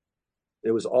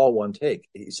 It was all one take.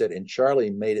 He said, and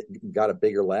Charlie got a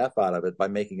bigger laugh out of it by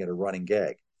making it a running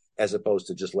gag, as opposed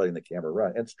to just letting the camera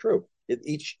run. And it's true.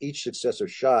 Each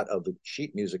successive shot of the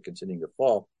sheet music continuing to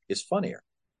fall is funnier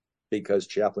because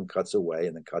Chaplin cuts away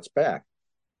and then cuts back.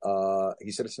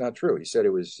 He said it's not true. He said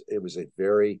it was a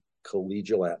very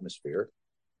collegial atmosphere,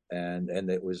 and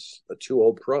it was 2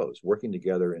 old pros working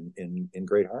together in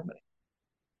great harmony.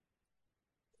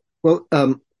 Well,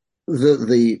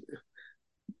 the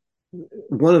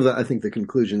one of I think the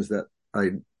conclusions that I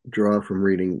draw from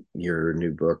reading your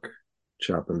new book,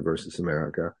 Chaplin versus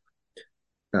America,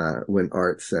 when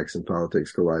art, sex, and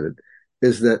politics collided,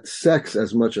 is that sex,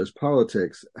 as much as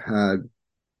politics, had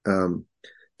to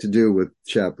do with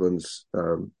Chaplin's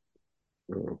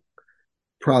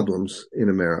problems in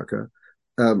America.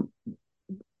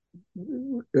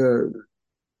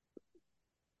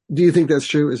 Do you think that's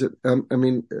true? Is it?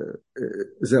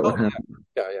 Is that what happened?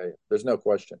 Yeah. There's no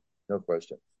question.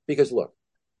 Because look,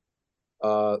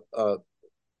 the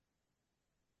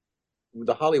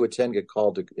Hollywood 10 get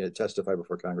called to testify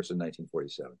before Congress in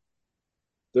 1947.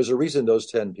 There's a reason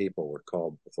those 10 people were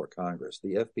called before Congress.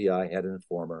 The FBI had an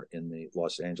informer in the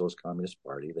Los Angeles Communist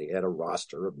Party. They had a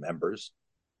roster of members.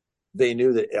 They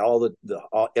knew that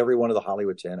every one of the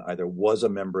Hollywood 10 either was a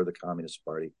member of the Communist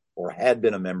Party or had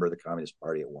been a member of the Communist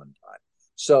Party at one time.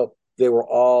 So they were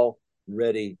all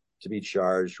ready to be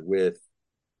charged with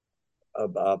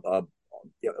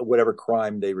whatever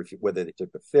crime they refused, whether they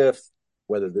took the fifth,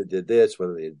 whether they did this,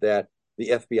 whether they did that. The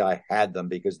FBI had them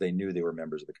because they knew they were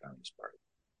members of the Communist Party.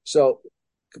 So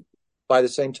by the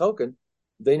same token,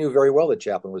 they knew very well that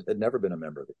Chaplin had never been a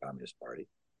member of the Communist Party,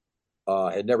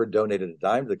 had never donated a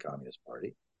dime to the Communist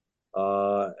Party.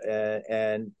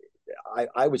 And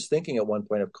I was thinking at one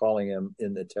point of calling him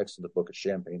in the text of the book a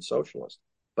champagne socialist,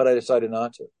 but I decided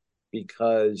not to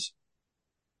because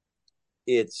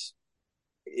it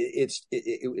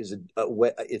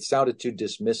sounded too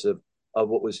dismissive of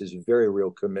what was his very real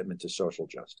commitment to social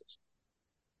justice,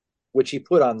 which he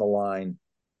put on the line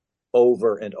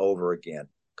over and over again,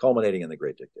 culminating in The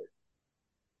Great Dictator.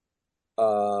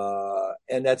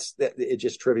 And it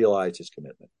just trivialized his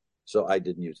commitment. So I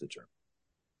didn't use the term.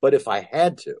 But if I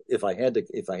had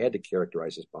to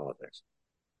characterize his politics,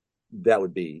 that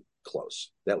would be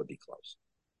close.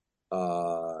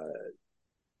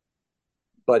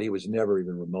 But he was never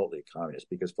even remotely a communist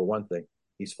because, for one thing,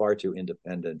 he's far too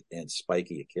independent and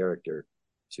spiky a character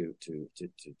to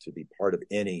be part of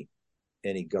any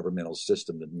governmental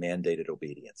system that mandated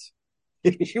obedience.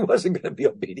 He wasn't going to be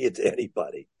obedient to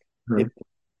anybody.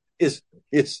 Is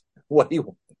what he,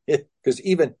 because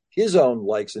even his own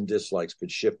likes and dislikes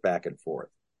could shift back and forth,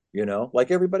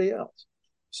 like everybody else.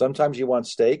 Sometimes you want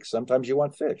steak, sometimes you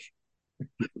want fish.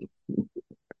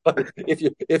 But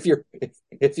if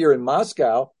you're in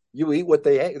Moscow, you eat what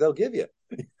they'll give you.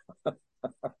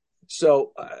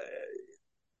 So,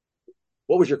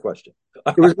 what was your question?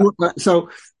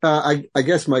 I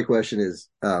guess my question is,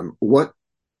 what?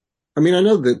 I mean, I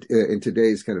know that in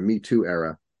today's kind of Me Too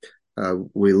era,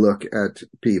 we look at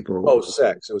people. Oh,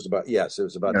 sex. It was about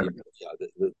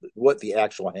what the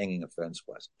actual hanging offense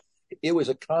was. It was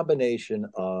a combination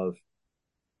of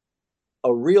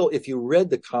if you read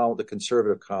the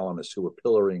conservative columnists who were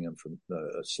pillaring him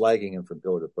slagging him from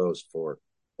pillar to post for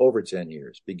over 10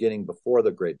 years, beginning before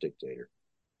the great dictator,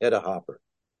 Hedda Hopper,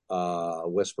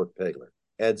 Westbrook Pegler,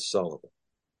 Ed Sullivan.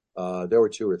 There were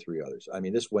 2 or 3 others. I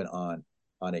mean, this went on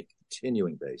a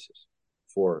continuing basis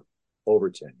for over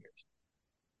 10 years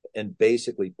and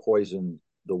basically poisoned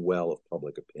the well of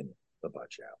public opinion about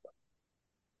Chaplin.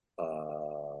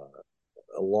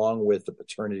 Along with the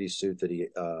paternity suit that he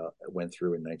went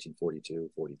through in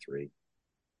 1942, 43,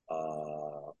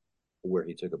 where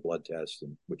he took a blood test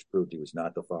which proved he was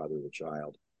not the father of the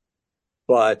child.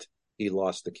 But he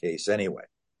lost the case anyway.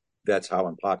 That's how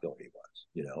unpopular he was,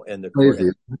 and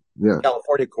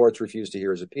California courts refused to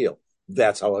hear his appeal.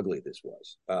 That's how ugly this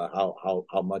was,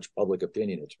 how much public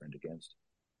opinion it turned against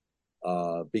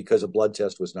him. Because a blood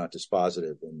test was not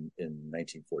dispositive in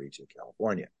 1942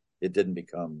 California. It didn't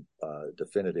become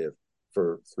definitive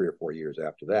for 3 or 4 years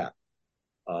after that,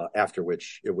 after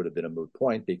which it would have been a moot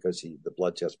point because the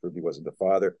blood test proved he wasn't the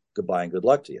father. Goodbye and good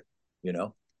luck to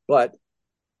you, But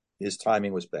his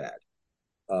timing was bad.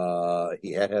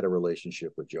 He had a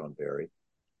relationship with Joan Barry,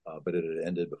 but it had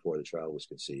ended before the child was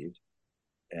conceived.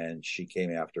 And she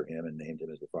came after him and named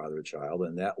him as the father of the child.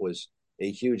 And that was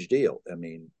a huge deal. I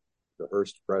mean, the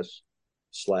Hearst press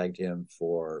slagged him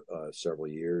for several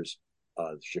years.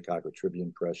 The Chicago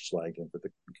Tribune press slagged him, but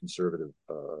the conservative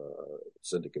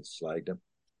syndicates slagged him.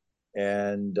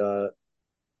 And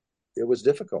it was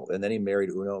difficult. And then he married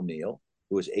Una O'Neill,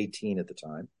 who was 18 at the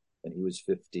time, and he was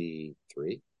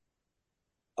 53,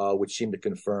 which seemed to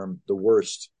confirm the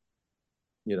worst,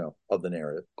 of the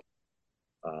narrative.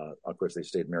 Of course, they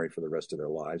stayed married for the rest of their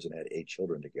lives and had 8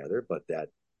 children together, but that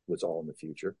was all in the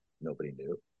future. Nobody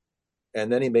knew.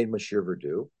 And then he made Monsieur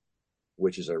Verdoux,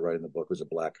 which, as I write in the book, was a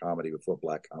black comedy before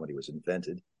black comedy was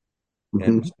invented. Mm-hmm.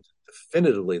 And was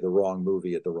definitively the wrong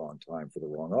movie at the wrong time for the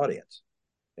wrong audience.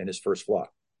 And his first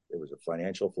flop. It was a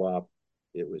financial flop.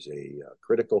 It was a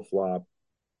critical flop.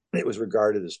 It was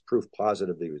regarded as proof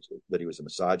positive that he was a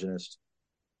misogynist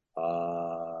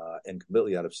and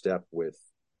completely out of step with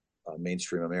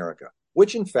mainstream America,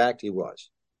 which in fact he was.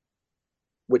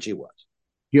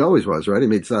 He always was, right? He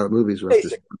made silent movies.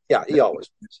 Yeah, he always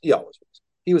was.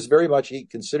 He was very much, he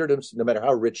considered himself, no matter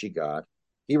how rich he got,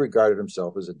 he regarded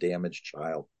himself as a damaged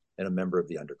child and a member of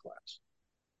the underclass.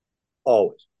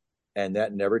 Always. And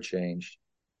that never changed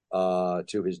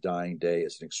to his dying day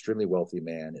as an extremely wealthy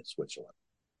man in Switzerland.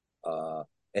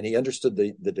 And he understood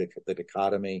the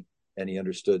dichotomy, and he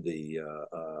understood the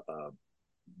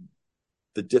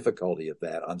difficulty of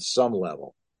that on some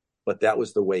level, but that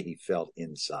was the way he felt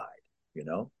inside,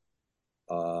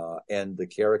 and the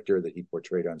character that he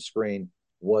portrayed on screen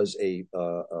was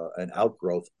an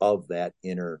outgrowth of that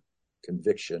inner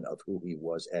conviction of who he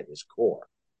was at his core.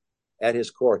 At his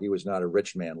core, he was not a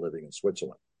rich man living in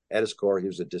Switzerland. At his core, he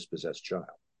was a dispossessed child.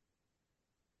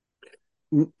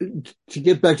 To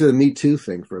get back to the Me Too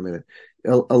thing for a minute,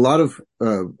 a lot of,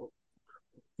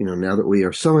 now that we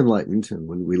are so enlightened, and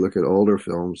when we look at older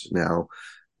films now,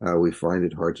 we find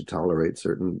it hard to tolerate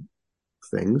certain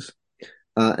things.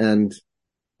 And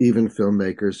even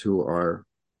filmmakers who are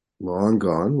long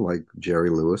gone, like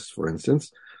Jerry Lewis, for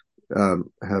instance,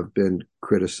 have been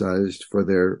criticized for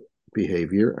their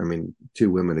behavior. I mean,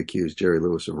 2 women accused Jerry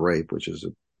Lewis of rape, which is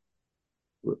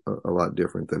a lot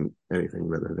different than anything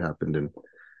that had happened in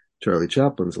Charlie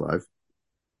Chaplin's life.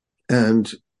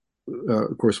 And,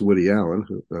 of course, Woody Allen,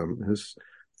 his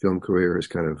film career has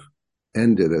kind of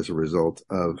ended as a result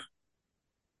of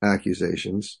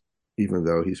accusations, even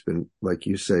though he's been, like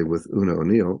you say, with Una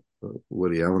O'Neill.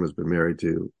 Woody Allen has been married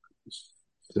to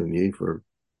Sun Yi for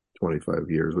 25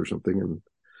 years or something, and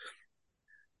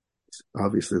it's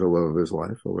obviously the love of his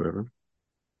life or whatever.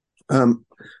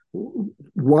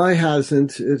 Why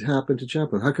hasn't it happened to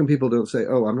Chaplin? How come people don't say,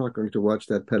 "Oh, I'm not going to watch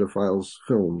that pedophile's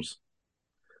films"?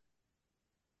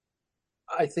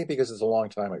 I think because it's a long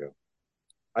time ago.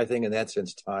 I think in that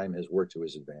sense, time has worked to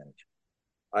his advantage.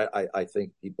 I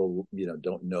think people,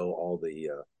 don't know all the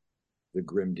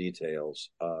grim details.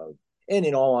 And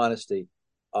in all honesty,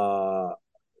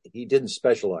 he didn't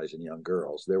specialize in young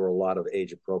girls. There were a lot of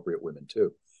age appropriate women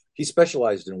too. He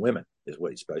specialized in women, is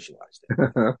what he specialized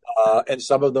in, and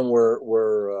some of them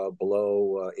were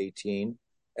below 18,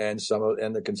 and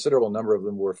the considerable number of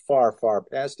them were far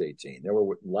past 18. There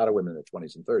were a lot of women in their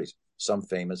 20s and 30s, some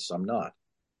famous, some not.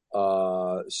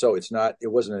 So it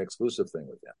wasn't an exclusive thing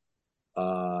with him.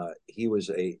 He was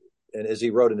and as he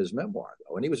wrote in his memoir,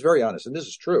 though, and he was very honest, and this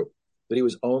is true, that he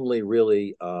was only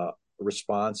really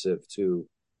responsive to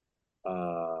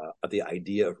the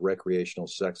idea of recreational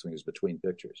sex when he was between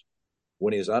pictures.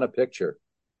 When he was on a picture,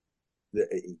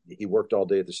 he worked all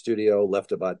day at the studio,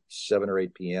 left about 7 or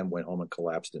 8 p.m., went home and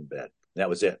collapsed in bed. That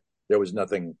was it. There was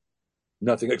nothing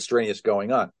extraneous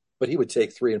going on. But he would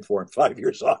take 3 and 4 and 5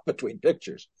 years off between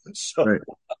pictures. So right.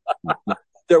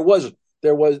 there was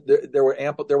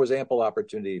ample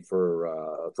opportunity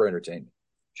for entertainment,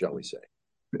 shall we say?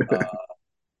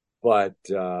 But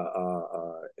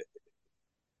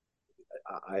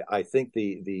I think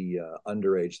the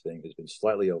underage thing has been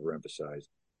slightly overemphasized.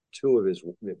 3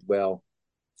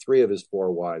 of his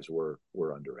 4 wives were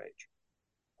underage.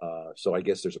 So I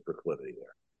guess there's a proclivity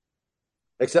there.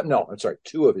 Except, no, I'm sorry,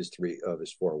 2 of his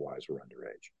 4 wives were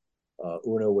underage.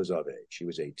 Una was of age. She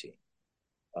was 18.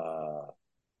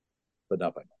 But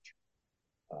not by much.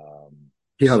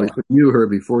 He obviously knew her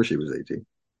before she was 18.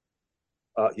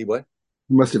 He what?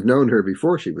 He must have known her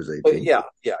before she was 18. Yeah.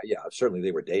 Certainly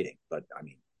they were dating, but I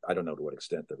mean, I don't know to what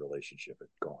extent the relationship had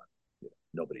gone.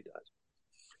 Nobody does.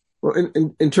 Well,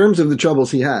 in terms of the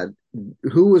troubles he had,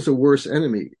 who was a worse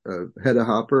enemy, Hedda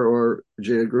Hopper or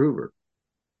J. Edgar Hoover?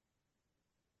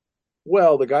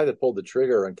 Well, the guy that pulled the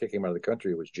trigger on kicking him out of the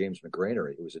country was James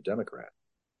McGranary, who was a Democrat.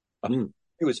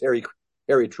 He was Harry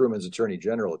Truman's attorney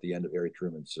general at the end of Harry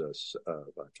Truman's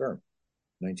term,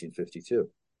 1952.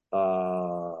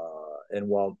 And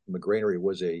while McGranary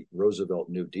was a Roosevelt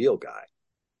New Deal guy,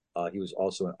 he was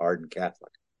also an ardent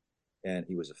Catholic, and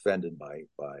he was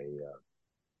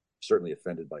certainly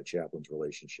offended by Chaplin's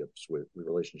relationship with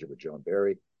Joan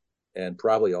Barry, and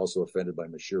probably also offended by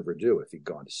Monsieur Verdoux if he'd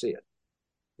gone to see it.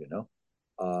 He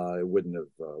wouldn't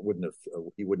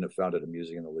have found it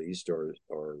amusing in the least or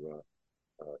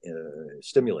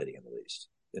stimulating in the least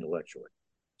intellectually.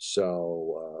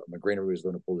 So McGranary was the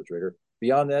one to pull the trigger.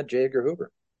 Beyond that, J. Edgar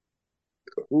Hoover.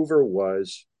 Hoover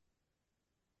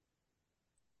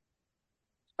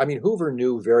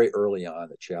knew very early on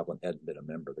that Chaplin hadn't been a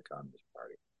member of the Communist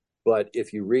Party. But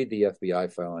if you read the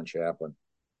FBI file on Chaplin,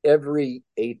 every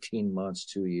 18 months,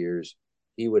 2 years,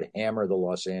 he would hammer the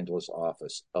Los Angeles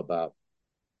office about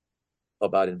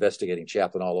investigating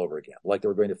Chaplin all over again, like they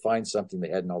were going to find something they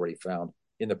hadn't already found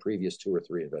in the previous 2 or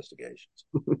 3 investigations.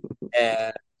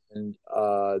 And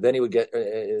then he would get,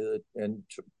 in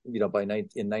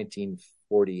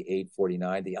 1948,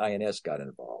 49, the INS got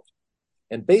involved.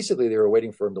 And basically they were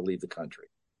waiting for him to leave the country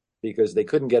because they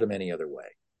couldn't get him any other way,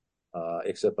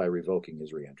 except by revoking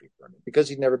his reentry permit, because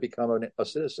he'd never become a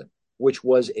citizen, which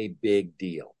was a big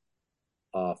deal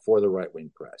for the right-wing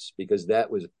press, because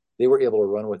they were able to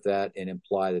run with that and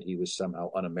imply that he was somehow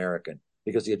un-American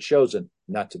because he had chosen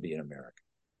not to be an American,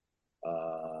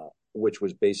 which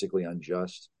was basically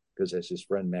unjust, because as his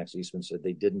friend Max Eastman said,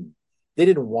 they didn't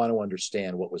want to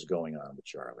understand what was going on with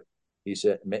Charlie.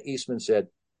 Eastman said,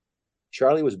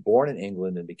 Charlie was born in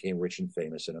England and became rich and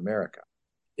famous in America.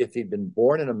 If he'd been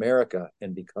born in America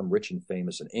and become rich and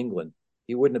famous in England,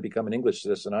 he wouldn't have become an English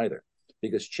citizen either,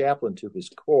 because Chaplin, to his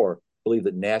core, believed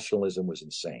that nationalism was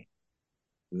insane,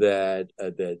 that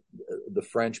the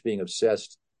French being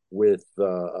obsessed with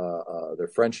their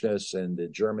Frenchness and the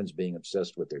Germans being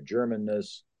obsessed with their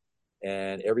Germanness,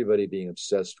 and everybody being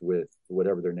obsessed with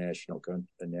whatever their national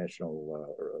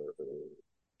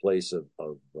place of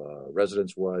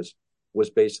residence was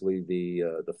basically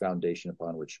the foundation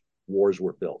upon which wars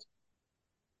were built.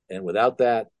 And without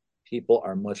that, people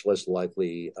are much less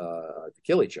likely to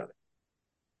kill each other,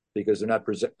 because they're not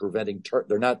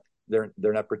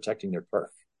they're not protecting their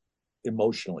turf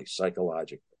emotionally,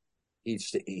 psychologically. He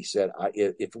said,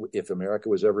 if America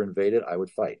was ever invaded, I would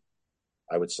fight.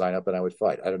 I would sign up and I would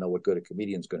fight. I don't know what good a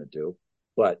comedian's going to do,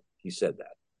 but he said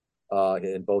that.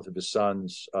 And both of his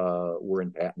sons were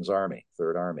in Patton's army,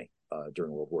 Third Army,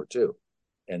 during World War II.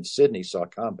 And Sidney saw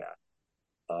combat,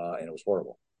 and it was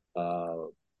horrible.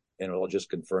 And it all just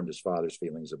confirmed his father's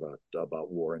feelings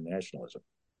about war and nationalism.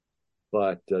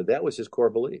 But that was his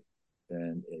core belief.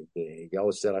 And he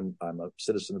always said, I'm a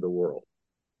citizen of the world,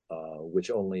 which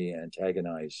only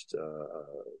antagonized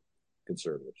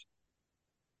conservatives.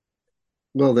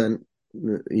 Well, then,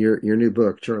 your new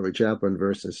book, Charlie Chaplin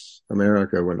versus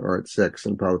America, When Art, Sex,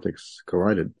 and Politics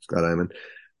Collided, Scott Eyman,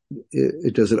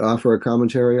 Does it offer a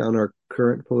commentary on our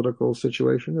current political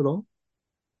situation at all?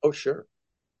 Oh, sure.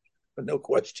 No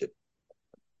question.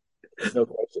 No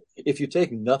question. If you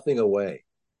take nothing away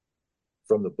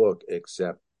from the book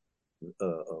except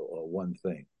one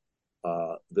thing,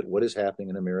 that what is happening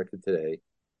in America today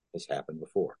has happened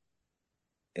before,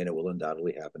 and it will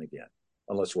undoubtedly happen again,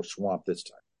 unless we're swamped this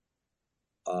time.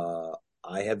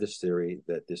 I have this theory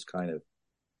that this kind of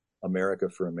America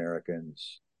for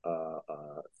Americans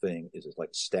thing is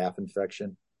like staph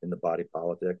infection in the body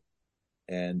politic,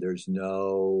 and there's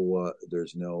no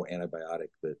antibiotic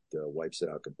that wipes it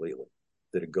out completely.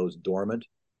 That it goes dormant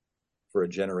for a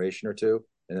generation or two,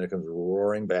 and then it comes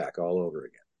roaring back all over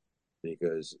again,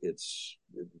 because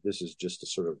this is just a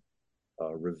sort of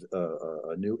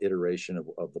a new iteration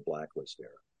of the blacklist era,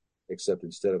 except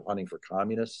instead of hunting for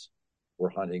communists, we're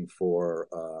hunting for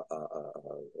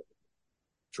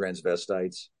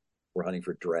transvestites, we're hunting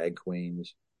for drag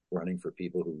queens, we're hunting for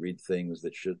people who read things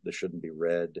that shouldn't be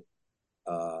read.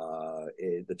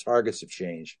 The targets have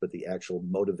changed, but the actual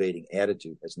motivating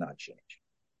attitude has not changed.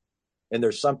 And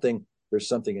there's something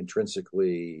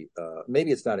intrinsically,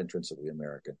 maybe it's not intrinsically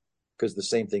American, because the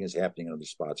same thing is happening in other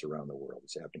spots around the world.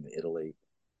 It's happening in Italy,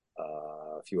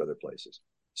 a few other places.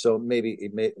 So maybe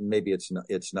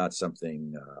it's not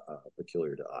something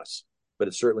peculiar to us, but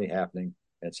it's certainly happening,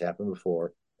 and it's happened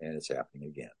before, and it's happening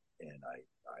again. And I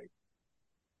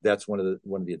that's one of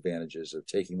the advantages of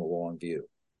taking the long view,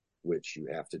 which you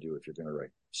have to do if you're going to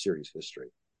write serious history,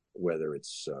 whether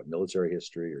it's military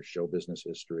history or show business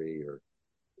history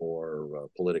or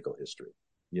political history.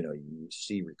 You know, you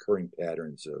see recurring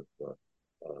patterns of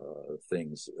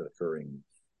things occurring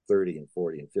 30 and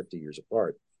 40 and 50 years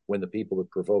apart, when the people that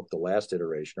provoked the last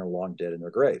iteration are long dead in their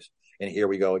graves. And here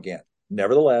we go again.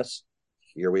 Nevertheless,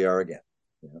 here we are again.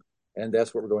 You know? And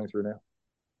that's what we're going through now.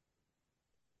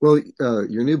 Well,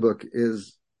 your new book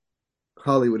is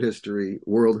Hollywood history,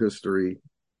 world history,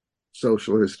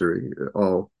 social history,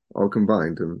 all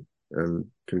combined, and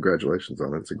congratulations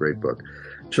on it. It's a great book.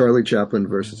 Charlie Chaplin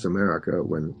versus America,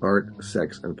 When Art,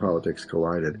 Sex, and Politics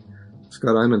Collided.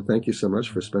 Scott Eyman, thank you so much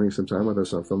for spending some time with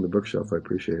us on From the Bookshelf. I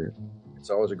appreciate it. It's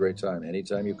always a great time.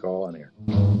 Anytime you call, on air.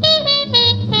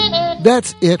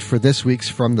 That's it for this week's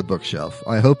From the Bookshelf.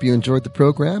 I hope you enjoyed the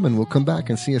program, and will come back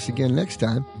and see us again next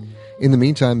time. In the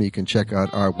meantime, you can check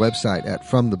out our website at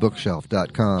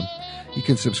FromTheBookshelf.com. You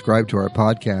can subscribe to our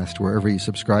podcast wherever you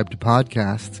subscribe to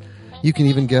podcasts. You can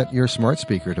even get your smart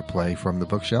speaker to play From the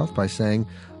Bookshelf by saying,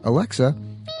 "Alexa,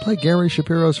 play Gary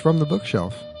Shapiro's From the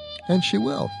Bookshelf." And she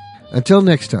will. Until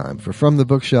next time, for From the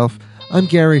Bookshelf, I'm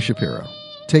Gary Shapiro.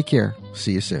 Take care.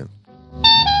 See you soon.